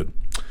 really good.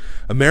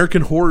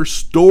 American Horror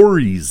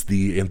Stories,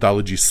 the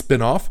anthology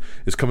spinoff,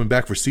 is coming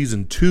back for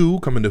season 2,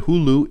 coming to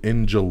Hulu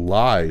in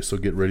July. So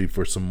get ready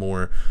for some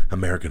more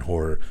American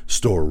Horror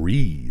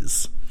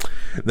Stories.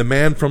 The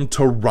Man from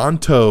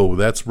Toronto,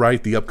 that's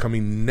right, the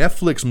upcoming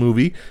Netflix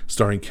movie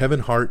starring Kevin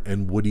Hart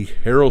and Woody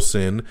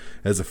Harrelson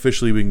has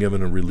officially been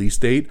given a release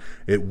date.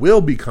 It will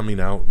be coming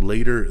out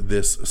later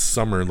this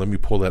summer. Let me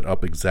pull that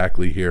up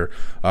exactly here.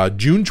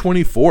 June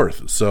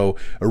 24th. So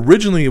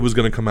originally it was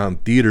going to come out in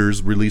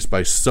theaters, released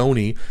by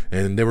Sony,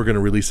 and they were going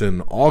to release it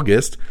in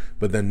August,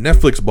 but then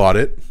Netflix bought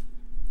it,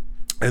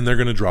 and they're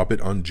going to drop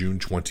it on June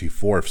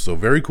 24th. So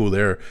very cool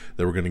there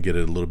that we're going to get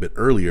it a little bit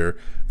earlier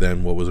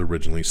than what was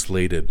originally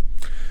slated.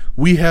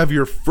 We have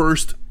your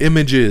first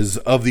images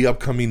of the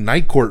upcoming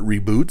Night Court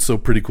reboot. So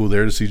pretty cool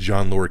there to see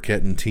John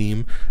Larroquette and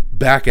team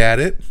back at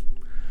it.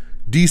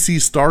 DC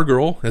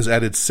Stargirl has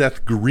added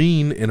Seth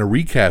Green in a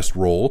recast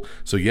role.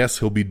 So yes,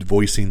 he'll be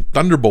voicing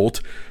Thunderbolt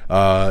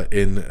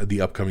in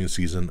the upcoming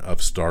season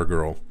of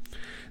Stargirl.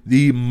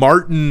 The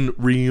Martin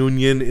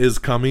reunion is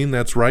coming,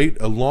 that's right,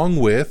 along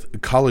with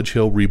College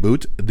Hill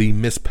reboot, the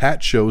Miss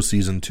Pat Show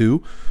Season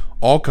 2,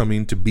 all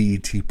coming to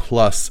BET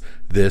Plus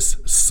this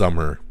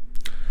summer.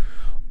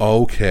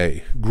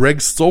 Okay, Greg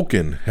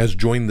Sulkin has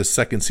joined the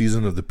second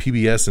season of the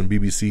PBS and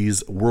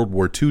BBC's World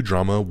War II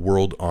drama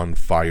World on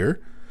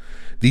Fire.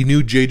 The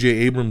new J.J.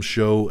 Abrams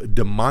show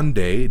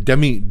Demimonde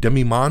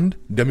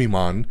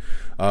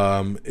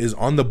is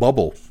on the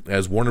bubble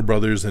as Warner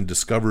Brothers and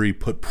Discovery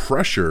put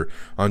pressure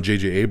on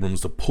J.J.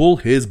 Abrams to pull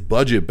his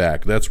budget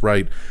back. That's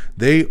right.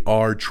 They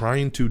are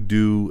trying to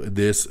do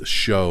this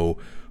show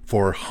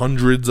for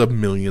hundreds of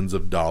millions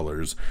of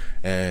dollars.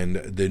 And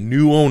the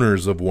new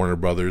owners of Warner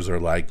Brothers are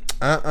like,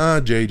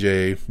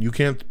 JJ, you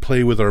can't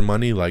play with our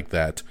money like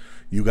that.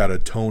 You got to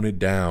tone it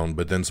down.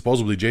 But then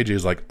supposedly JJ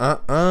is like,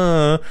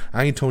 I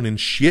ain't toning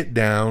shit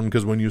down,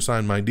 because when you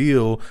signed my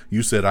deal,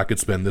 you said I could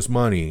spend this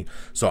money.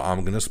 So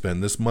I'm going to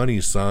spend this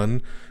money,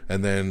 son.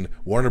 And then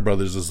Warner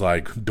Brothers is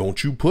like,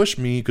 don't you push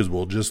me, because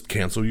we'll just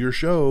cancel your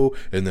show.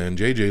 And then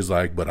JJ's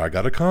like, but I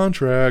got a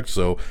contract.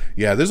 So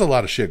yeah, there's a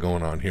lot of shit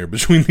going on here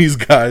between these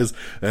guys.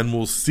 And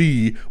we'll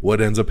see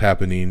what ends up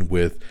happening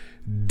with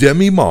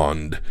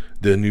Demimonde,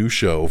 the new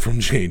show from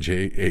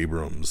J.J.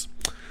 Abrams.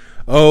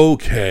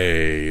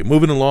 Okay,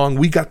 moving along,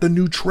 we got the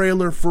new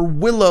trailer for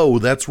Willow.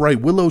 That's right,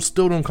 Willow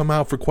still don't come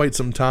out for quite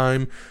some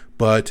time,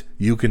 but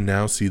you can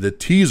now see the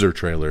teaser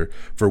trailer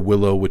for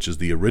Willow, which is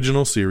the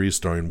original series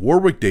starring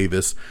Warwick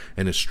Davis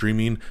and is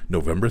streaming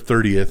November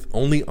 30th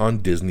only on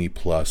Disney+.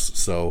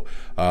 So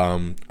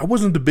I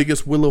wasn't the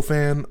biggest Willow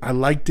fan. I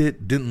liked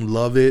it, didn't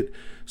love it.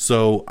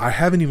 So I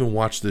haven't even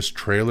watched this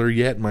trailer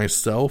yet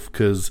myself,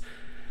 because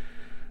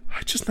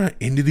I'm just not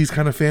into these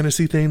kind of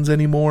fantasy things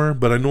anymore.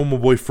 But I know my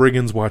boy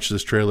Friggins watched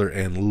this trailer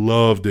and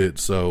loved it,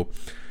 so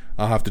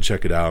I'll have to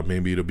check it out.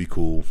 Maybe it'll be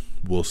cool.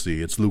 we'll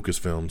see. It's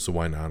Lucasfilm, so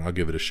why not? I'll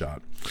give it a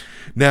shot.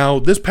 Now,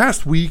 this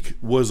past week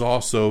was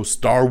also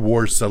Star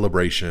Wars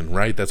Celebration,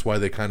 right? That's why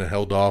they kind of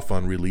held off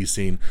on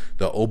releasing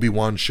the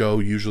Obi-Wan show.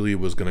 Usually it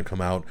was going to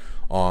come out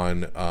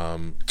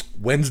on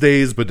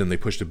Wednesdays, but then they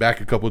pushed it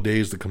back a couple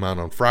days to come out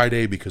on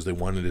Friday because they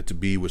wanted it to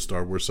be with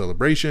Star Wars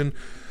Celebration.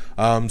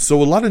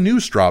 So a lot of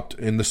news dropped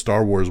in the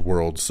Star Wars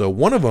world. So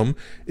one of them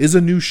is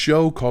a new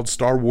show called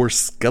Star Wars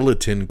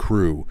Skeleton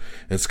Crew.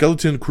 And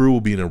Skeleton Crew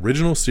will be an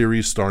original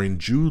series starring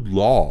Jude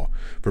Law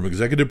from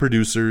executive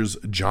producers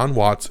John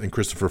Watts and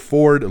Christopher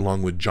Ford,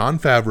 along with Jon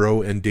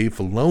Favreau and Dave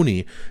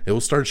Filoni. It will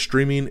start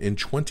streaming in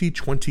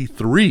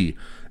 2023.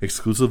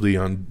 Exclusively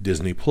on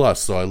Disney Plus.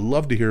 So I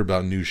love to hear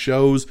about new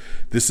shows.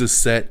 This is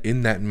set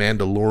in that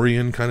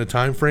Mandalorian kind of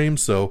time frame,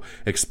 so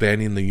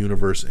expanding the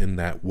universe in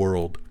that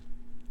world.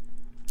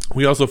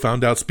 We also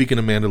found out, speaking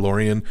of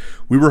Mandalorian,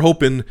 we were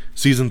hoping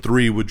season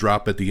 3 would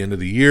drop at the end of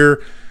the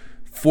year.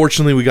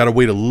 Fortunately, we got to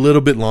wait a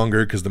little bit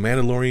longer because the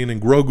Mandalorian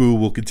and Grogu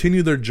will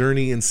continue their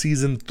journey in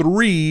season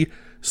 3,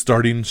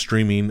 starting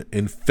streaming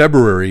in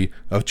February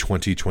of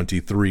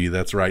 2023.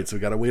 That's right. So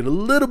we got to wait a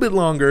little bit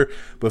longer,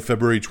 but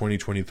February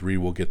 2023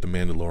 we'll get the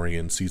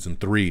Mandalorian season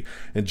 3.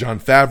 And Jon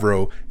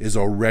Favreau is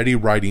already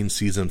writing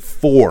season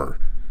 4,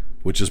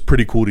 which is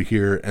pretty cool to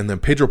hear. And then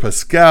Pedro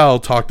Pascal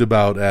talked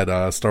about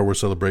at Star Wars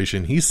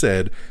Celebration, he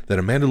said that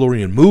a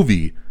Mandalorian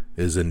movie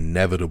is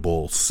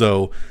inevitable.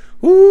 So,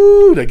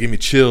 ooh, that gave me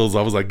chills.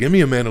 I was like, give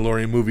me a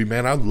Mandalorian movie,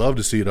 man. I'd love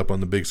to see it up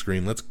on the big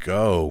screen. Let's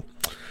go.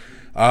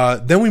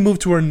 Then we move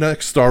to our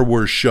next Star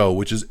Wars show,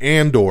 which is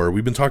Andor.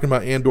 We've been talking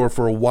about Andor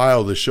for a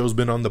while. This show's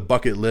been on the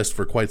bucket list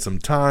for quite some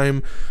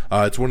time.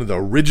 It's one of the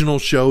original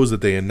shows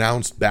that they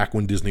announced back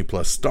when Disney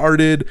Plus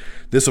started.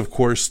 This, of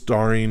course,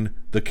 starring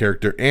the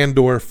character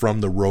Andor from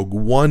the Rogue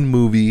One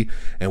movie.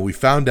 And we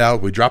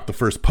dropped the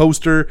first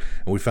poster,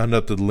 and we found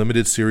out that the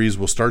limited series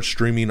will start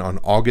streaming on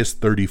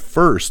August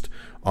 31st.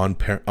 On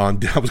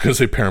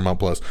Paramount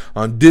Plus,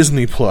 on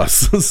Disney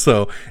Plus.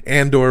 So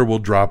Andor will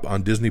drop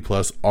on Disney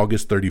Plus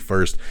August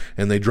 31st,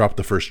 and they dropped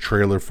the first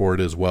trailer for it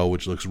as well,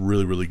 which looks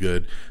really, really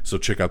good. So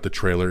check out the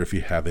trailer if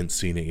you haven't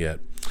seen it yet.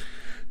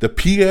 The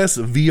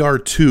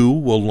PSVR 2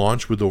 will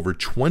launch with over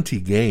 20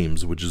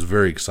 games, which is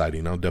very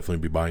exciting. I'll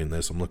definitely be buying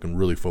this. I'm looking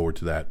really forward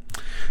to that.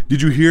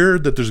 Did you hear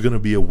that there's going to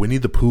be a Winnie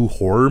the Pooh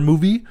horror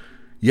movie?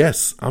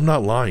 Yes, I'm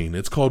not lying.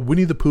 It's called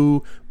Winnie the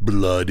Pooh,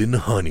 Blood and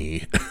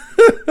Honey.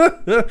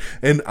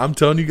 And I'm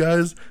telling you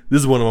guys,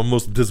 this is one of my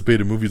most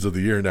anticipated movies of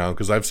the year now,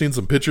 because I've seen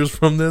some pictures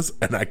from this,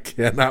 and I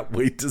cannot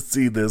wait to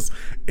see this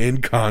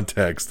in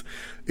context.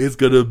 It's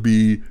going to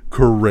be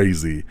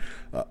crazy.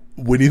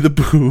 Winnie the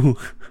Pooh,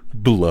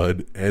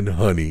 Blood and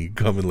Honey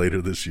coming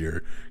later this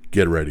year.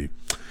 Get ready.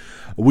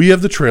 We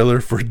have the trailer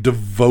for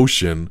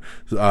Devotion.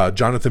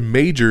 Jonathan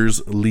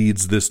Majors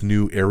leads this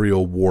new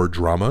aerial war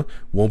drama.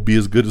 Won't be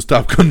as good as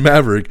Top Gun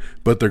Maverick,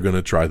 but they're going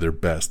to try their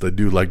best. I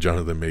do like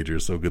Jonathan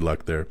Majors, so good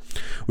luck there.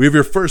 We have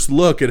your first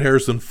look at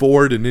Harrison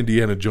Ford in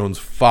Indiana Jones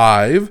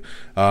 5,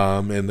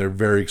 and they're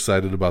very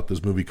excited about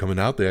this movie coming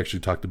out. They actually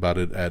talked about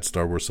it at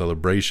Star Wars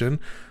Celebration,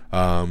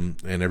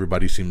 and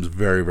everybody seems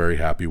very, very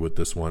happy with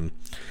this one.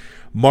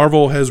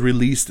 Marvel has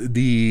released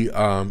the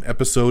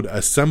episode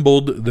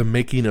Assembled, the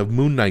Making of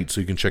Moon Knight, so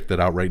you can check that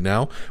out right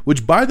now.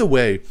 Which, by the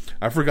way,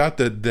 I forgot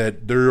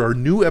that there are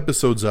new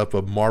episodes up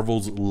of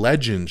Marvel's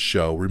Legends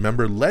show.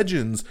 Remember,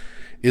 Legends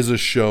is a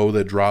show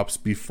that drops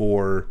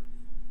before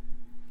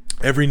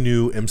every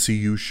new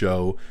MCU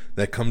show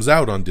that comes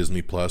out on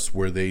Disney Plus,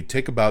 where they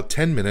take about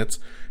 10 minutes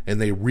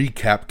and they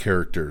recap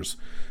characters.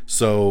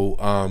 So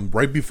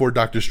right before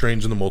Doctor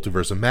Strange and the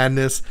Multiverse of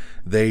Madness,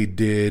 they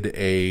did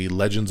a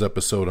Legends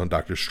episode on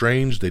Doctor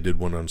Strange. They did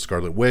one on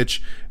Scarlet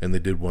Witch, and they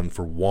did one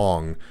for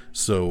Wong.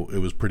 So it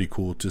was pretty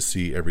cool to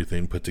see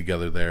everything put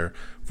together there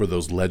for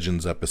those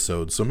Legends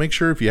episodes. So make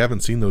sure if you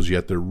haven't seen those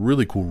yet, they're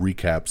really cool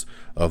recaps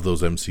of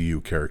those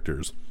MCU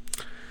characters.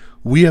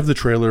 We have the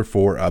trailer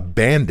for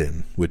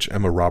Abandon, which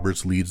Emma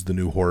Roberts leads the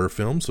new horror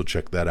film, so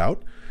check that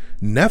out.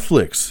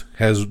 Netflix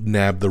has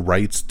nabbed the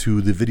rights to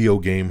the video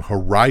game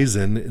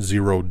Horizon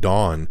Zero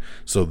Dawn,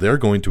 so they're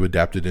going to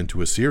adapt it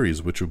into a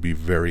series, which would be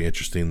very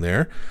interesting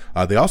there.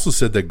 They also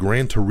said that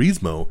Gran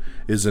Turismo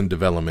is in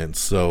development,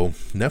 so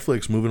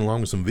Netflix moving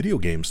along with some video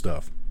game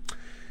stuff.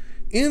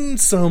 In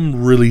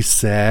some really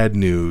sad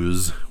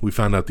news, we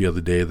found out the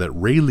other day that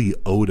Ray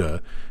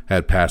Liotta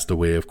had passed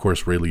away. Of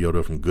course, Ray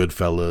Liotta from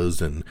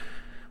Goodfellas and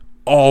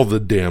all the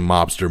damn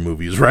mobster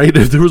movies, right?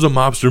 If there was a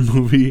mobster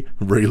movie,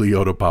 Ray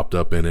Liotta popped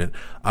up in it.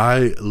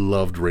 I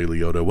loved Ray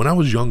Liotta. When I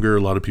was younger,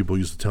 a lot of people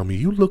used to tell me,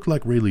 you look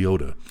like Ray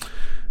Liotta.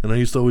 And I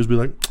used to always be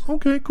like,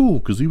 okay, cool,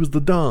 because he was the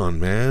Don,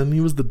 man.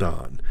 He was the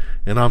Don.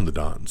 and I'm the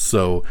Don.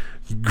 So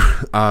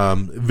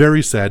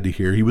very sad to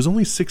hear. He was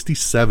only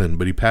 67,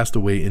 but he passed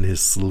away in his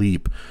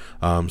sleep.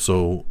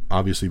 So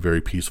obviously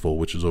very peaceful,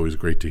 which is always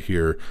great to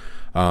hear.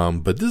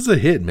 But this is a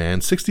hit,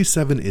 man.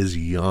 67 is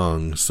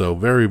young, so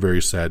very,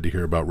 very sad to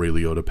hear about Ray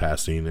Liotta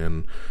passing,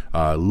 and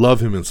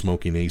love him in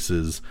Smoking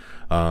Aces.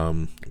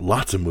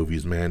 Lots of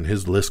movies, man.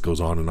 His list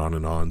goes on and on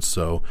and on.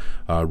 So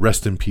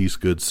rest in peace,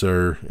 good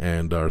sir,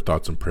 and our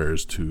thoughts and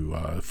prayers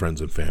to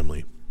friends and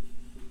family.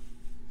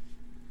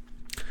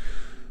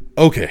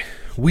 Okay,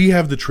 we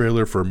have the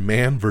trailer for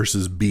Man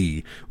vs.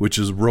 Bee, which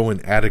is Rowan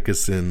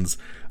Atkinson's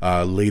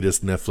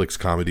latest Netflix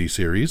comedy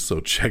series, so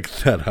check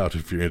that out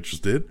if you're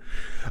interested.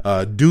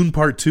 Dune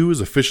Part 2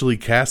 is officially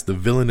cast the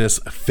villainous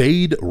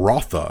Fade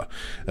Rotha,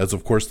 as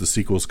of course the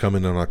sequel is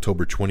coming on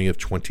October 20th,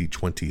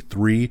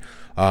 2023,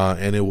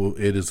 and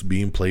it is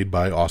being played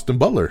by Austin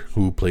Butler,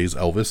 who plays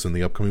Elvis in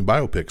the upcoming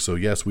biopic. So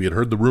yes, we had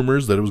heard the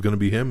rumors that it was going to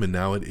be him, and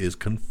now it is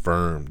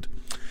confirmed.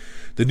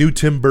 The new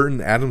Tim Burton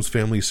Addams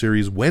Family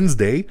series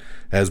Wednesday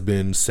has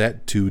been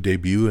set to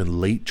debut in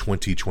late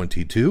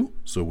 2022,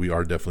 so we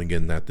are definitely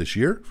getting that this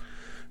year.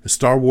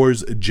 Star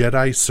Wars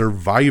Jedi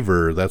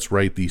Survivor, that's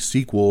right, the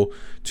sequel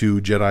to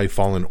Jedi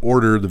Fallen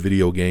Order, the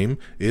video game,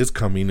 is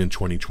coming in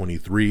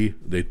 2023.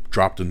 They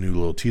dropped a new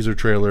little teaser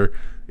trailer.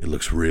 It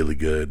looks really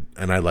good,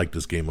 and I like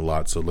this game a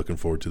lot, so looking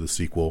forward to the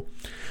sequel.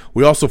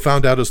 We also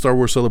found out at Star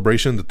Wars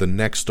Celebration that the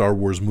next Star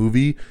Wars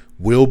movie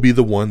will be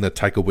the one that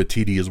Taika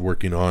Waititi is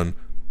working on,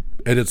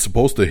 and it's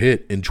supposed to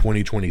hit in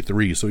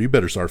 2023, so you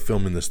better start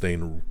filming this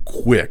thing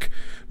quick,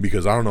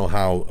 because I don't know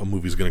how a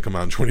movie's going to come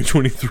out in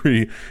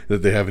 2023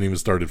 that they haven't even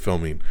started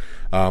filming.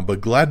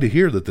 But glad to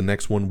hear that the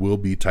next one will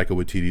be Taika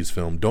Waititi's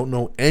film. Don't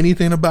know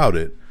anything about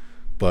it,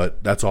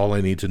 but that's all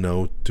I need to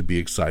know to be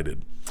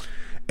excited.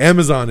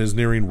 Amazon is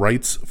nearing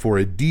rights for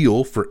a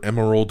deal for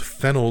Emerald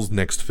Fennell's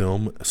next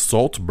film,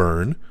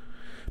 Saltburn.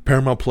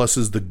 Paramount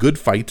Plus's The Good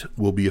Fight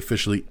will be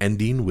officially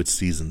ending with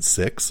season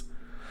 6.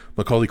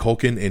 Macaulay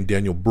Culkin and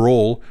Daniel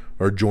Brohl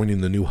are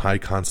joining the new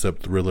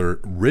high-concept thriller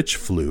Rich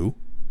Flew.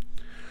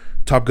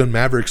 Top Gun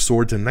Maverick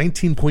soared to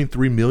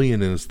 $19.3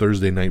 million in its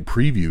Thursday night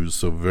previews,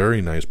 so very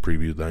nice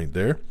preview night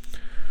there.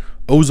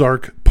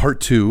 Ozark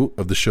Part 2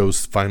 of the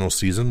show's final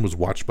season was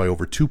watched by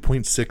over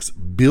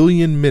 2.6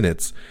 billion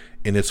minutes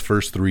in its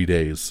first 3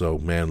 days, so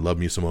man, love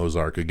me some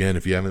Ozark. Again,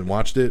 if you haven't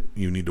watched it,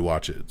 you need to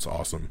watch it. It's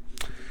awesome.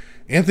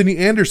 Anthony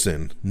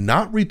Anderson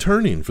not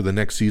returning for the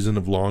next season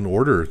of Law &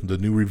 Order, the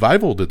new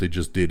revival that they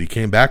just did. He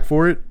came back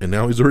for it, and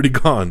now he's already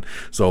gone.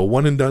 So a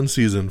one-and-done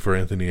season for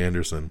Anthony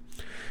Anderson.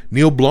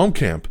 Neil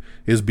Blomkamp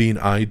is being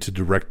eyed to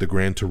direct the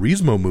Gran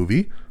Turismo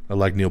movie. I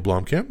like Neil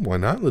Blomkamp. Why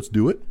not? Let's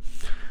do it.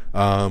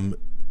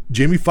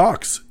 Jamie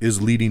Foxx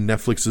is leading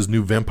Netflix's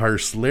new Vampire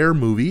Slayer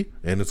movie,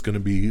 and it's going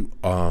to be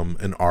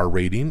an R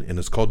rating, and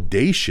it's called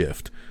Day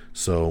Shift.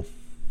 So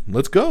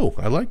let's go.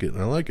 I like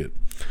it.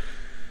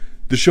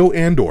 The show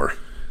Andor,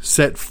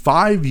 set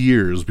 5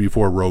 years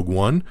before Rogue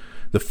One.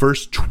 The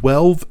first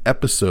 12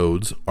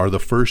 episodes are the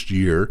first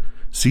year.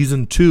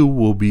 Season 2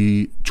 will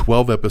be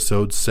 12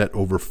 episodes set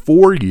over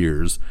 4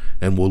 years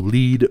and will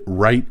lead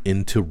right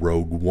into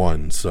Rogue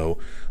One. So,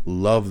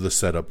 love the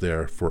setup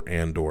there for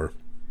Andor.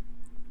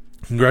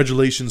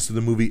 Congratulations to the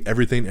movie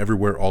Everything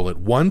Everywhere All at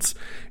Once.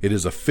 It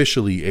is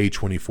officially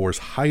A24's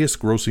highest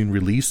grossing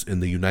release in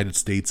the United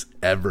States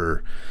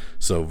ever.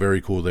 So, very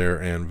cool there,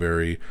 and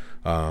very...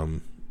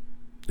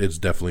 it's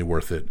definitely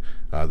worth it.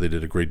 They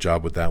did a great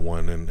job with that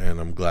one, and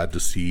I'm glad to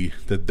see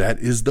that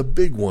is the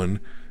big one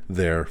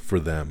there for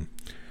them.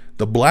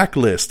 The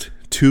Blacklist,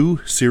 2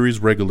 series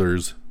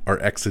regulars are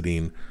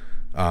exiting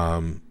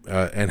and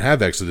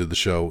have exited the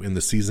show in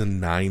the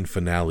season 9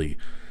 finale.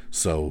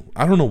 So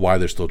I don't know why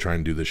they're still trying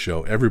to do this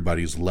show.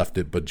 Everybody's left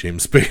it but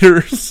James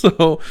Spader.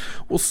 So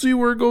we'll see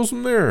where it goes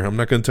from there. I'm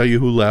not going to tell you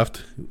who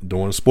left.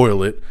 Don't want to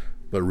spoil it,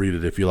 but read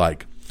it if you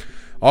like.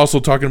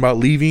 Also talking about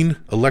leaving,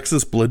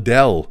 Alexis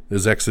Bledel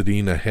is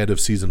exiting ahead of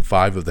season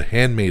 5 of The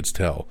Handmaid's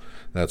Tale.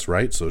 That's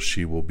right, so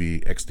she will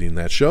be exiting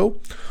that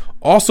show.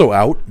 Also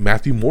out,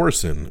 Matthew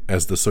Morrison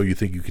as the So You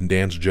Think You Can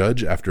Dance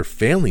judge after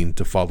failing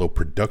to follow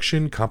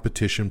production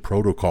competition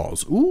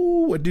protocols.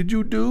 Ooh, what did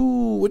you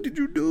do?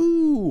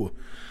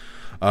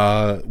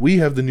 We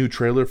have the new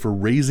trailer for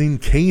Raising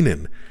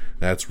Kanan.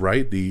 That's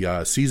right,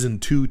 the season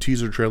 2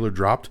 teaser trailer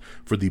dropped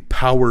for the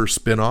Power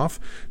spinoff.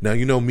 Now,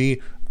 you know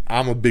me,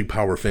 I'm a big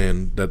Power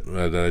fan that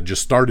I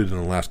just started in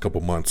the last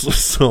couple months,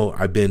 so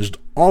I binged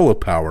all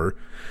of Power.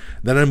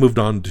 Then I moved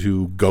on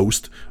to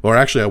Ghost, or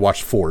actually I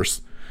watched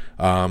Force,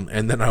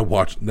 and then I'm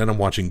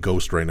watching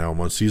Ghost right now. I'm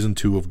on season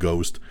 2 of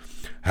Ghost.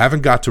 I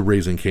haven't got to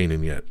Raising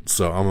Kanan yet,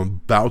 so I'm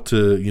about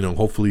to,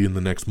 hopefully in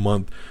the next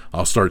month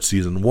I'll start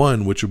season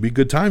 1, which would be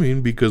good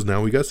timing because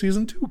now we got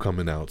season 2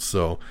 coming out,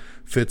 so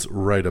fits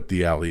right up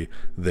the alley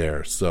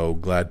there. So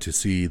glad to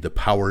see the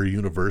Power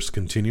universe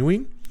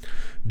continuing.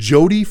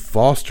 Jodie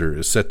Foster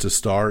is set to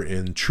star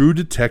in True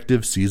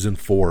Detective Season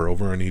 4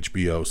 over on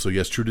HBO. So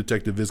yes, True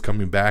Detective is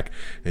coming back,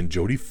 and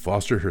Jodie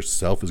Foster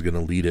herself is going to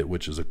lead it,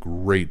 which is a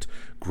great,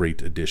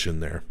 great addition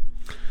there.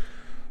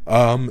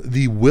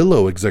 The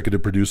Willow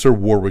executive producer,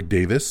 Warwick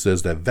Davis,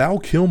 says that Val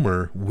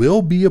Kilmer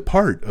will be a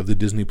part of the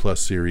Disney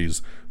Plus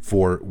series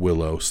for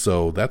Willow.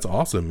 So that's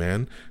awesome,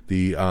 man.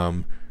 The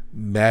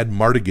Mad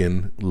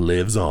Mardigan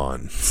lives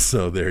on.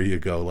 So there you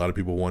go. A lot of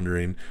people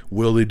wondering,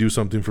 will they do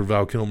something for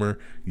Val Kilmer?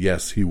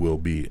 Yes, he will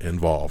be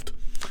involved.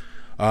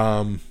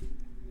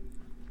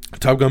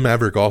 Top Gun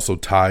Maverick also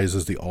ties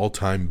as the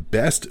all-time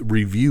best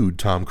reviewed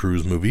Tom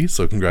Cruise movie,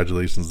 so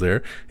congratulations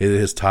there. It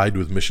is tied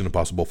with Mission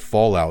Impossible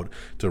Fallout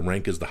to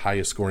rank as the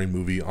highest scoring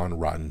movie on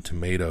Rotten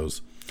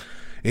Tomatoes.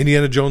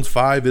 Indiana Jones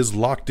 5 is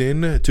locked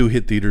in to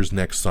hit theaters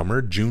next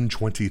summer, June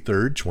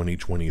 23rd,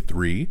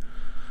 2023.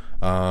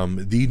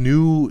 The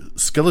new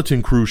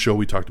Skeleton Crew show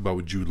we talked about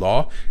with Jude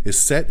Law is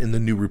set in the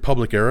New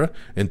Republic era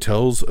and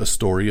tells a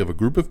story of a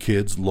group of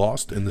kids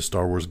lost in the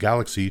Star Wars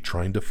galaxy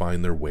trying to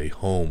find their way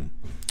home.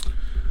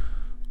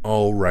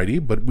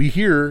 Alrighty, but we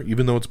hear,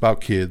 even though it's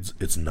about kids,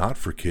 it's not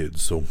for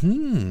kids. So,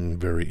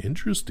 very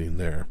interesting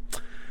there.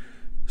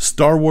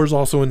 Star Wars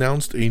also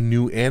announced a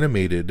new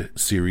animated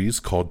series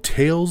called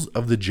Tales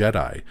of the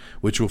Jedi,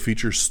 which will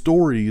feature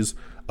stories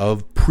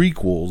of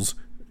prequels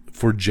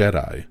for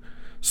Jedi.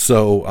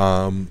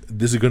 So,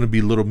 this is going to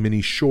be little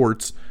mini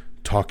shorts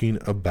talking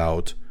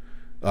about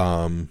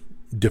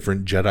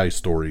different Jedi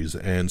stories,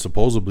 and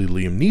supposedly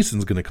Liam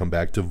Neeson's going to come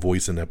back to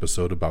voice an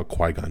episode about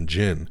Qui-Gon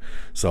Jinn.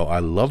 So I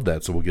love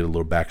that. So we'll get a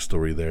little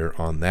backstory there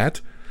on that.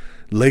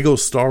 Lego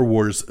Star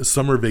Wars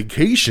Summer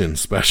Vacation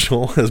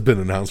special has been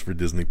announced for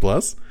Disney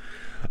Plus.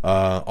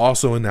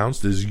 Also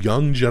announced is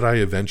Young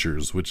Jedi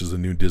Adventures, which is a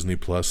new Disney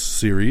Plus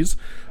series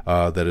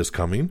that is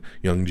coming.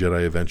 Young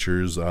Jedi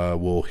Adventures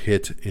will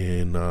hit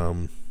in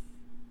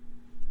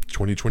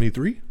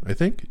 2023, I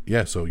think.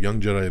 Yeah, so Young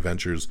Jedi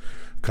Adventures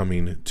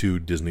coming to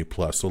Disney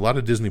Plus. So a lot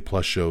of Disney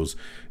Plus shows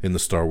in the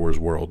Star Wars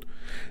world.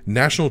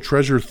 National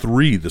Treasure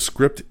 3, the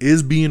script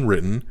is being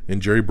written,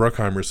 and Jerry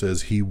Bruckheimer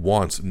says he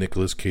wants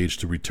Nicolas Cage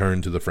to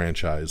return to the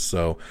franchise.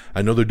 So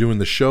I know they're doing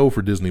the show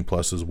for Disney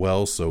Plus as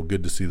well, so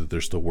good to see that they're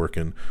still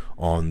working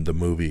on the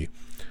movie.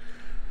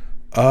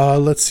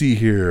 Let's see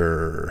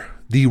here.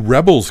 The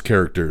Rebels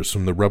characters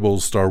from the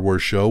Rebels Star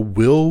Wars show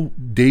will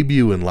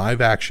debut in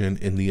live action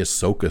in the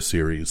Ahsoka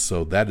series.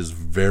 So that is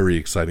very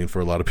exciting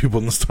for a lot of people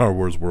in the Star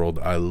Wars world.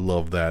 I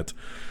love that.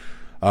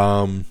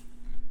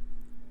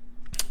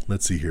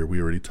 Let's see here. We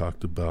already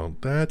talked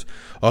about that.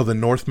 The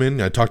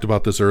Northman. I talked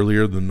about this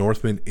earlier. The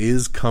Northman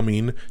is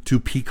coming to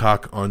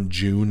Peacock on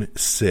June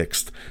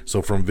 6th.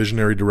 So from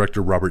visionary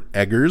director Robert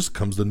Eggers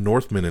comes The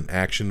Northman, an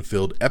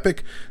action-filled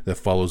epic that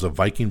follows a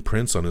Viking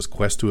prince on his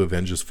quest to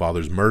avenge his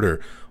father's murder.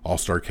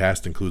 All-star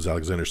cast includes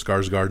Alexander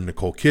Skarsgård,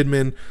 Nicole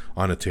Kidman,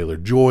 Anna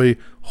Taylor-Joy,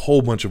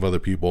 whole bunch of other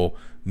people.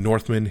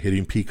 Northman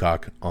hitting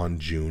Peacock on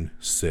June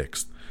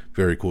 6th.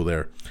 Very cool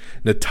there.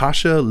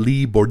 Natasha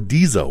Lee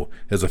Bordizzo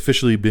has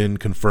officially been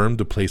confirmed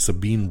to play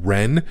Sabine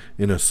Wren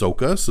in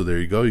Ahsoka. So there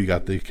you go. You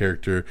got the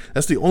character.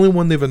 That's the only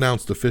one they've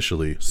announced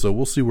officially. So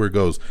we'll see where it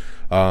goes.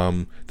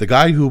 The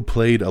guy who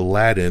played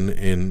Aladdin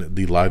in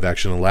the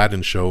live-action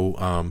Aladdin show,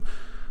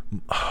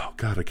 oh,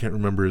 God, I can't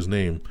remember his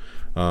name.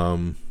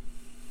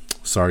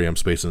 Sorry, I'm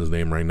spacing his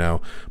name right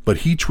now. But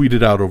he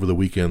tweeted out over the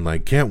weekend,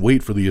 like, can't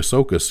wait for the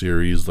Ahsoka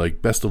series.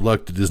 Like, best of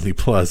luck to Disney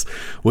Plus,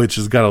 which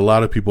has got a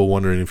lot of people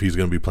wondering if he's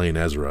going to be playing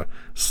Ezra.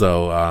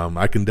 So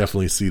I can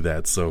definitely see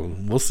that. So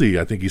we'll see.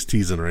 I think he's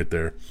teasing right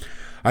there.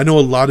 I know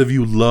a lot of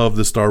you love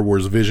the Star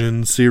Wars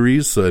Visions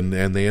series, and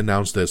they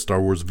announced that Star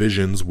Wars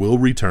Visions will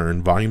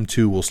return. Volume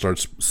 2 will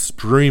start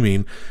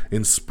streaming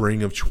in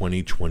spring of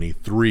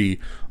 2023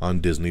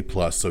 on Disney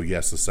Plus. So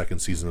yes, the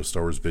second season of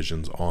Star Wars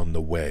Visions on the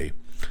way.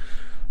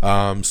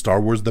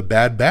 Star Wars The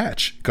Bad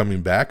Batch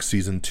coming back.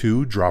 Season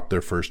 2 dropped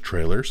their first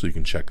trailer, so you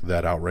can check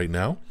that out right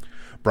now.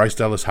 Bryce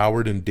Dallas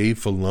Howard and Dave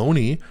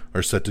Filoni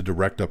are set to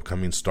direct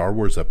upcoming Star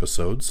Wars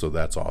episodes, so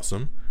that's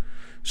awesome.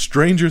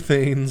 Stranger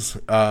Things.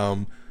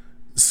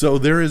 So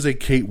there is a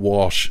Kate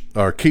Bush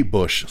song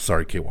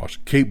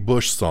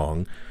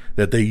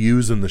that they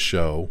use in the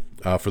show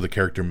for the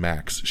character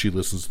Max. She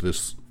listens to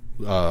this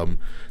song,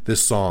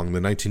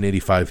 the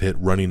 1985 hit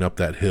Running Up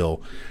That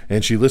Hill,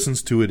 and she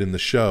listens to it in the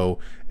show,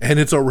 and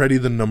it's already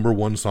the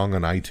 #1 song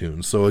on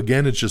iTunes. So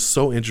again, it's just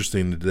so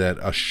interesting that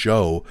a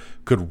show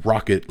could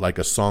rocket like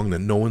a song that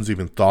no one's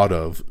even thought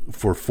of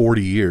for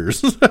 40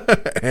 years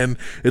and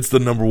it's the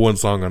 #1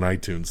 song on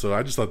iTunes. So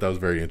I just thought that was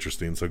very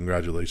interesting, so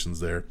congratulations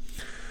there.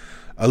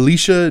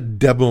 Alicia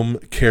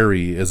Debum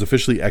Carey has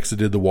officially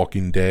exited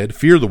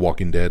Fear the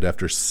Walking Dead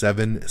after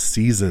 7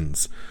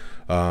 seasons.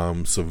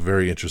 So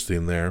very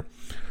interesting there.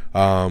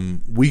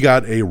 We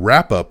got a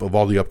wrap up of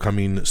all the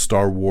upcoming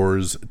Star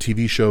Wars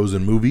TV shows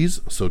and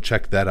movies. So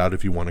check that out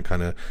if you want to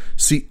kind of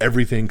see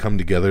everything come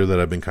together that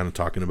I've been kind of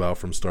talking about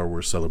from Star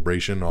Wars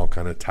Celebration, all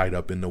kind of tied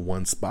up into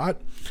one spot.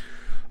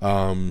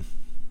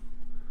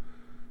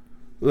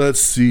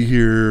 Let's see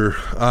here.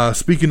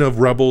 Speaking of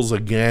Rebels,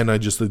 again, the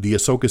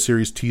Ahsoka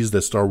series teased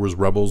that Star Wars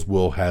Rebels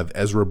will have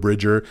Ezra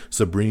Bridger,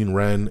 Sabrine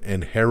Wren,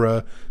 and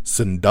Hera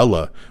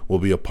Syndulla will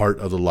be a part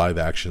of the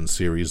live-action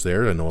series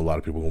there. I know a lot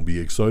of people will be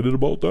excited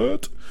about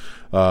that.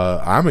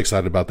 I'm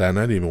excited about that, and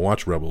I didn't even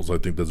watch Rebels. I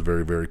think that's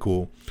very, very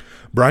cool.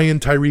 Brian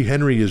Tyree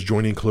Henry is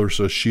joining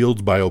Clarissa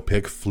Shields'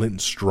 biopic,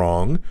 Flint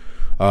Strong.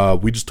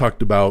 We just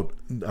talked about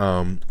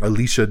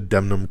Alicia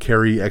Demnum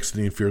Carey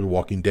exiting Fear the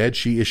Walking Dead.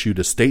 She issued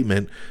a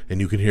statement, and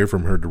you can hear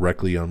from her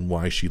directly on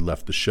why she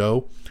left the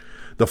show.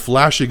 The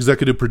Flash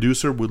executive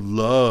producer would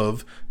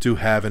love to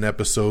have an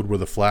episode where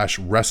the Flash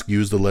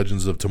rescues the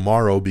Legends of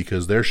Tomorrow,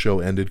 because their show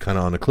ended kind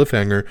of on a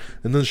cliffhanger,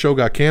 and then the show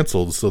got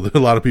canceled. So a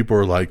lot of people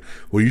are like,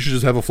 well, you should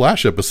just have a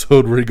Flash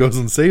episode where he goes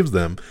and saves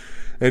them.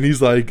 And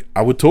he's like,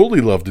 I would totally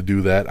love to do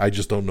that. I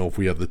just don't know if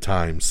we have the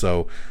time.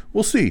 So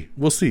we'll see.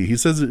 We'll see. He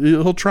says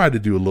he'll try to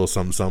do a little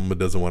something, but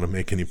doesn't want to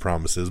make any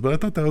promises. But I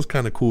thought that was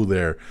kind of cool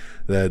there,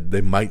 that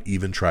they might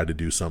even try to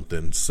do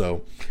something.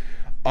 So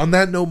on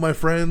that note, my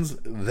friends,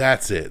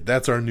 that's it.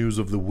 That's our news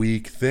of the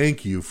week.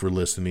 Thank you for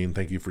listening.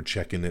 Thank you for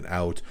checking it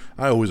out.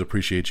 I always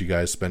appreciate you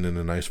guys spending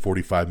a nice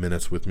 45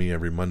 minutes with me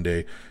every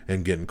Monday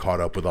and getting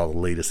caught up with all the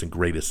latest and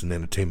greatest in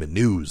entertainment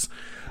news.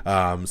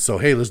 So,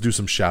 hey, let's do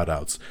some shout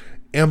outs.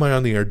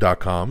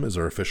 AmIOnTheAir.com is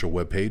our official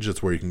webpage.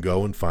 That's where you can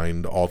go and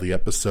find all the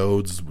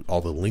episodes, all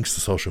the links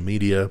to social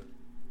media.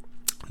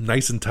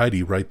 Nice and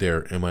tidy right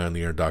there,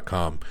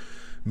 AmIOnTheAir.com.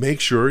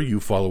 Make sure you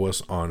follow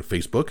us on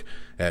Facebook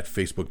at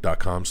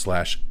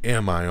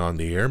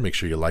facebook.com/AmIOnTheAir. Make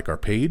sure you like our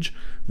page.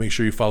 Make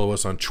sure you follow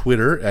us on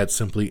Twitter at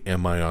simply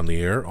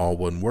AmIOnTheAir, all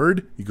one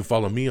word. You can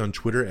follow me on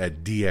Twitter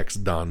at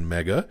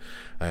DXDonMega,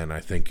 and I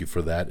thank you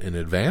for that in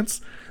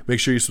advance. Make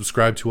sure you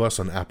subscribe to us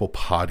on Apple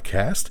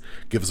Podcast.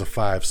 Give us a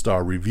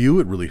 5-star review.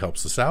 It really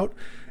helps us out.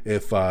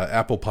 If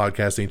Apple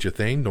Podcast ain't your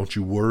thing, don't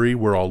you worry.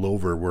 We're all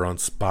over. We're on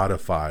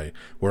Spotify.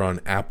 We're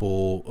on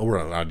Apple.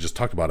 I just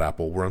talked about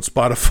Apple. We're on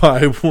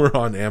Spotify. We're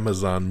on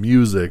Amazon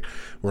Music.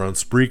 We're on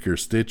Spreaker,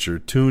 Stitcher,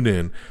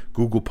 TuneIn,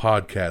 Google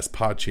Podcasts,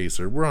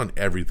 Podchaser. We're on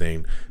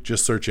everything.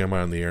 Just search Am I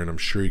on the Air, and I'm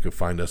sure you can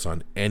find us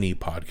on any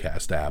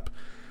podcast app.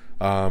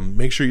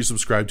 Make sure you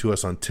subscribe to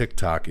us on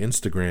TikTok,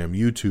 Instagram,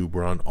 YouTube.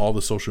 We're on all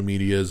the social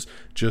medias.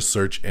 Just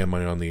search Am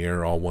I on the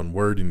Air, all one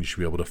word, and you should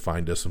be able to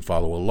find us and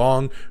follow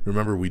along.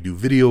 Remember, we do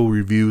video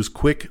reviews.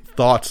 Quick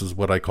thoughts is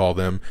what I call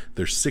them.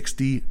 They're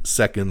 60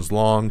 seconds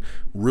long.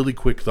 Really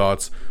quick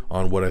thoughts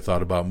on what I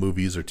thought about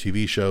movies or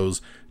TV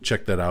shows.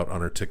 Check that out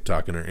on our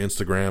TikTok and our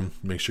Instagram.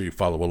 Make sure you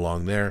follow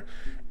along there.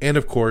 And,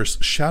 of course,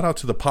 shout out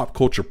to the Pop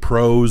Culture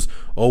Pros,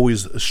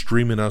 always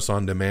streaming us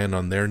on demand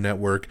on their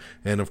network.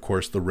 And, of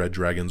course, the Red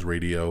Dragons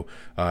Radio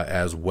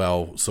as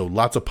well. So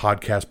lots of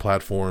podcast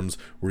platforms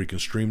where you can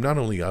stream not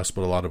only us,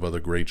 but a lot of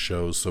other great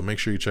shows. So make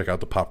sure you check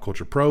out the Pop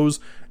Culture Pros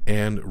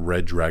and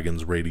Red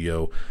Dragons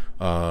Radio.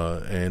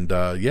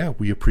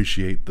 We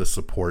appreciate the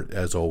support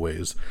as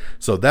always.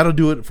 So that'll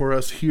do it for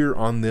us here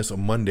on this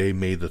Monday,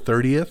 May the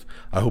 30th.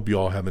 I hope you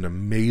all have an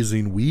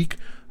amazing week.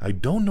 I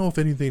don't know if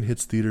anything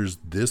hits theaters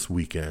this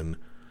weekend,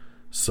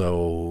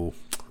 so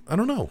I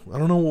don't know. I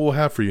don't know what we'll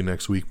have for you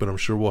next week, but I'm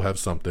sure we'll have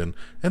something.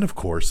 And, of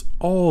course,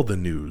 all the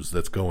news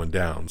that's going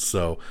down.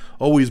 So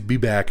always be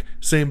back.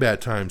 Same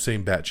bat time,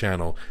 same bat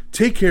channel.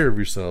 Take care of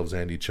yourselves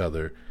and each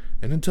other.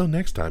 And until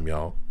next time,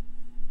 y'all.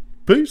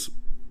 Peace.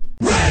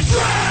 Red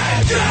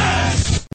Dragons!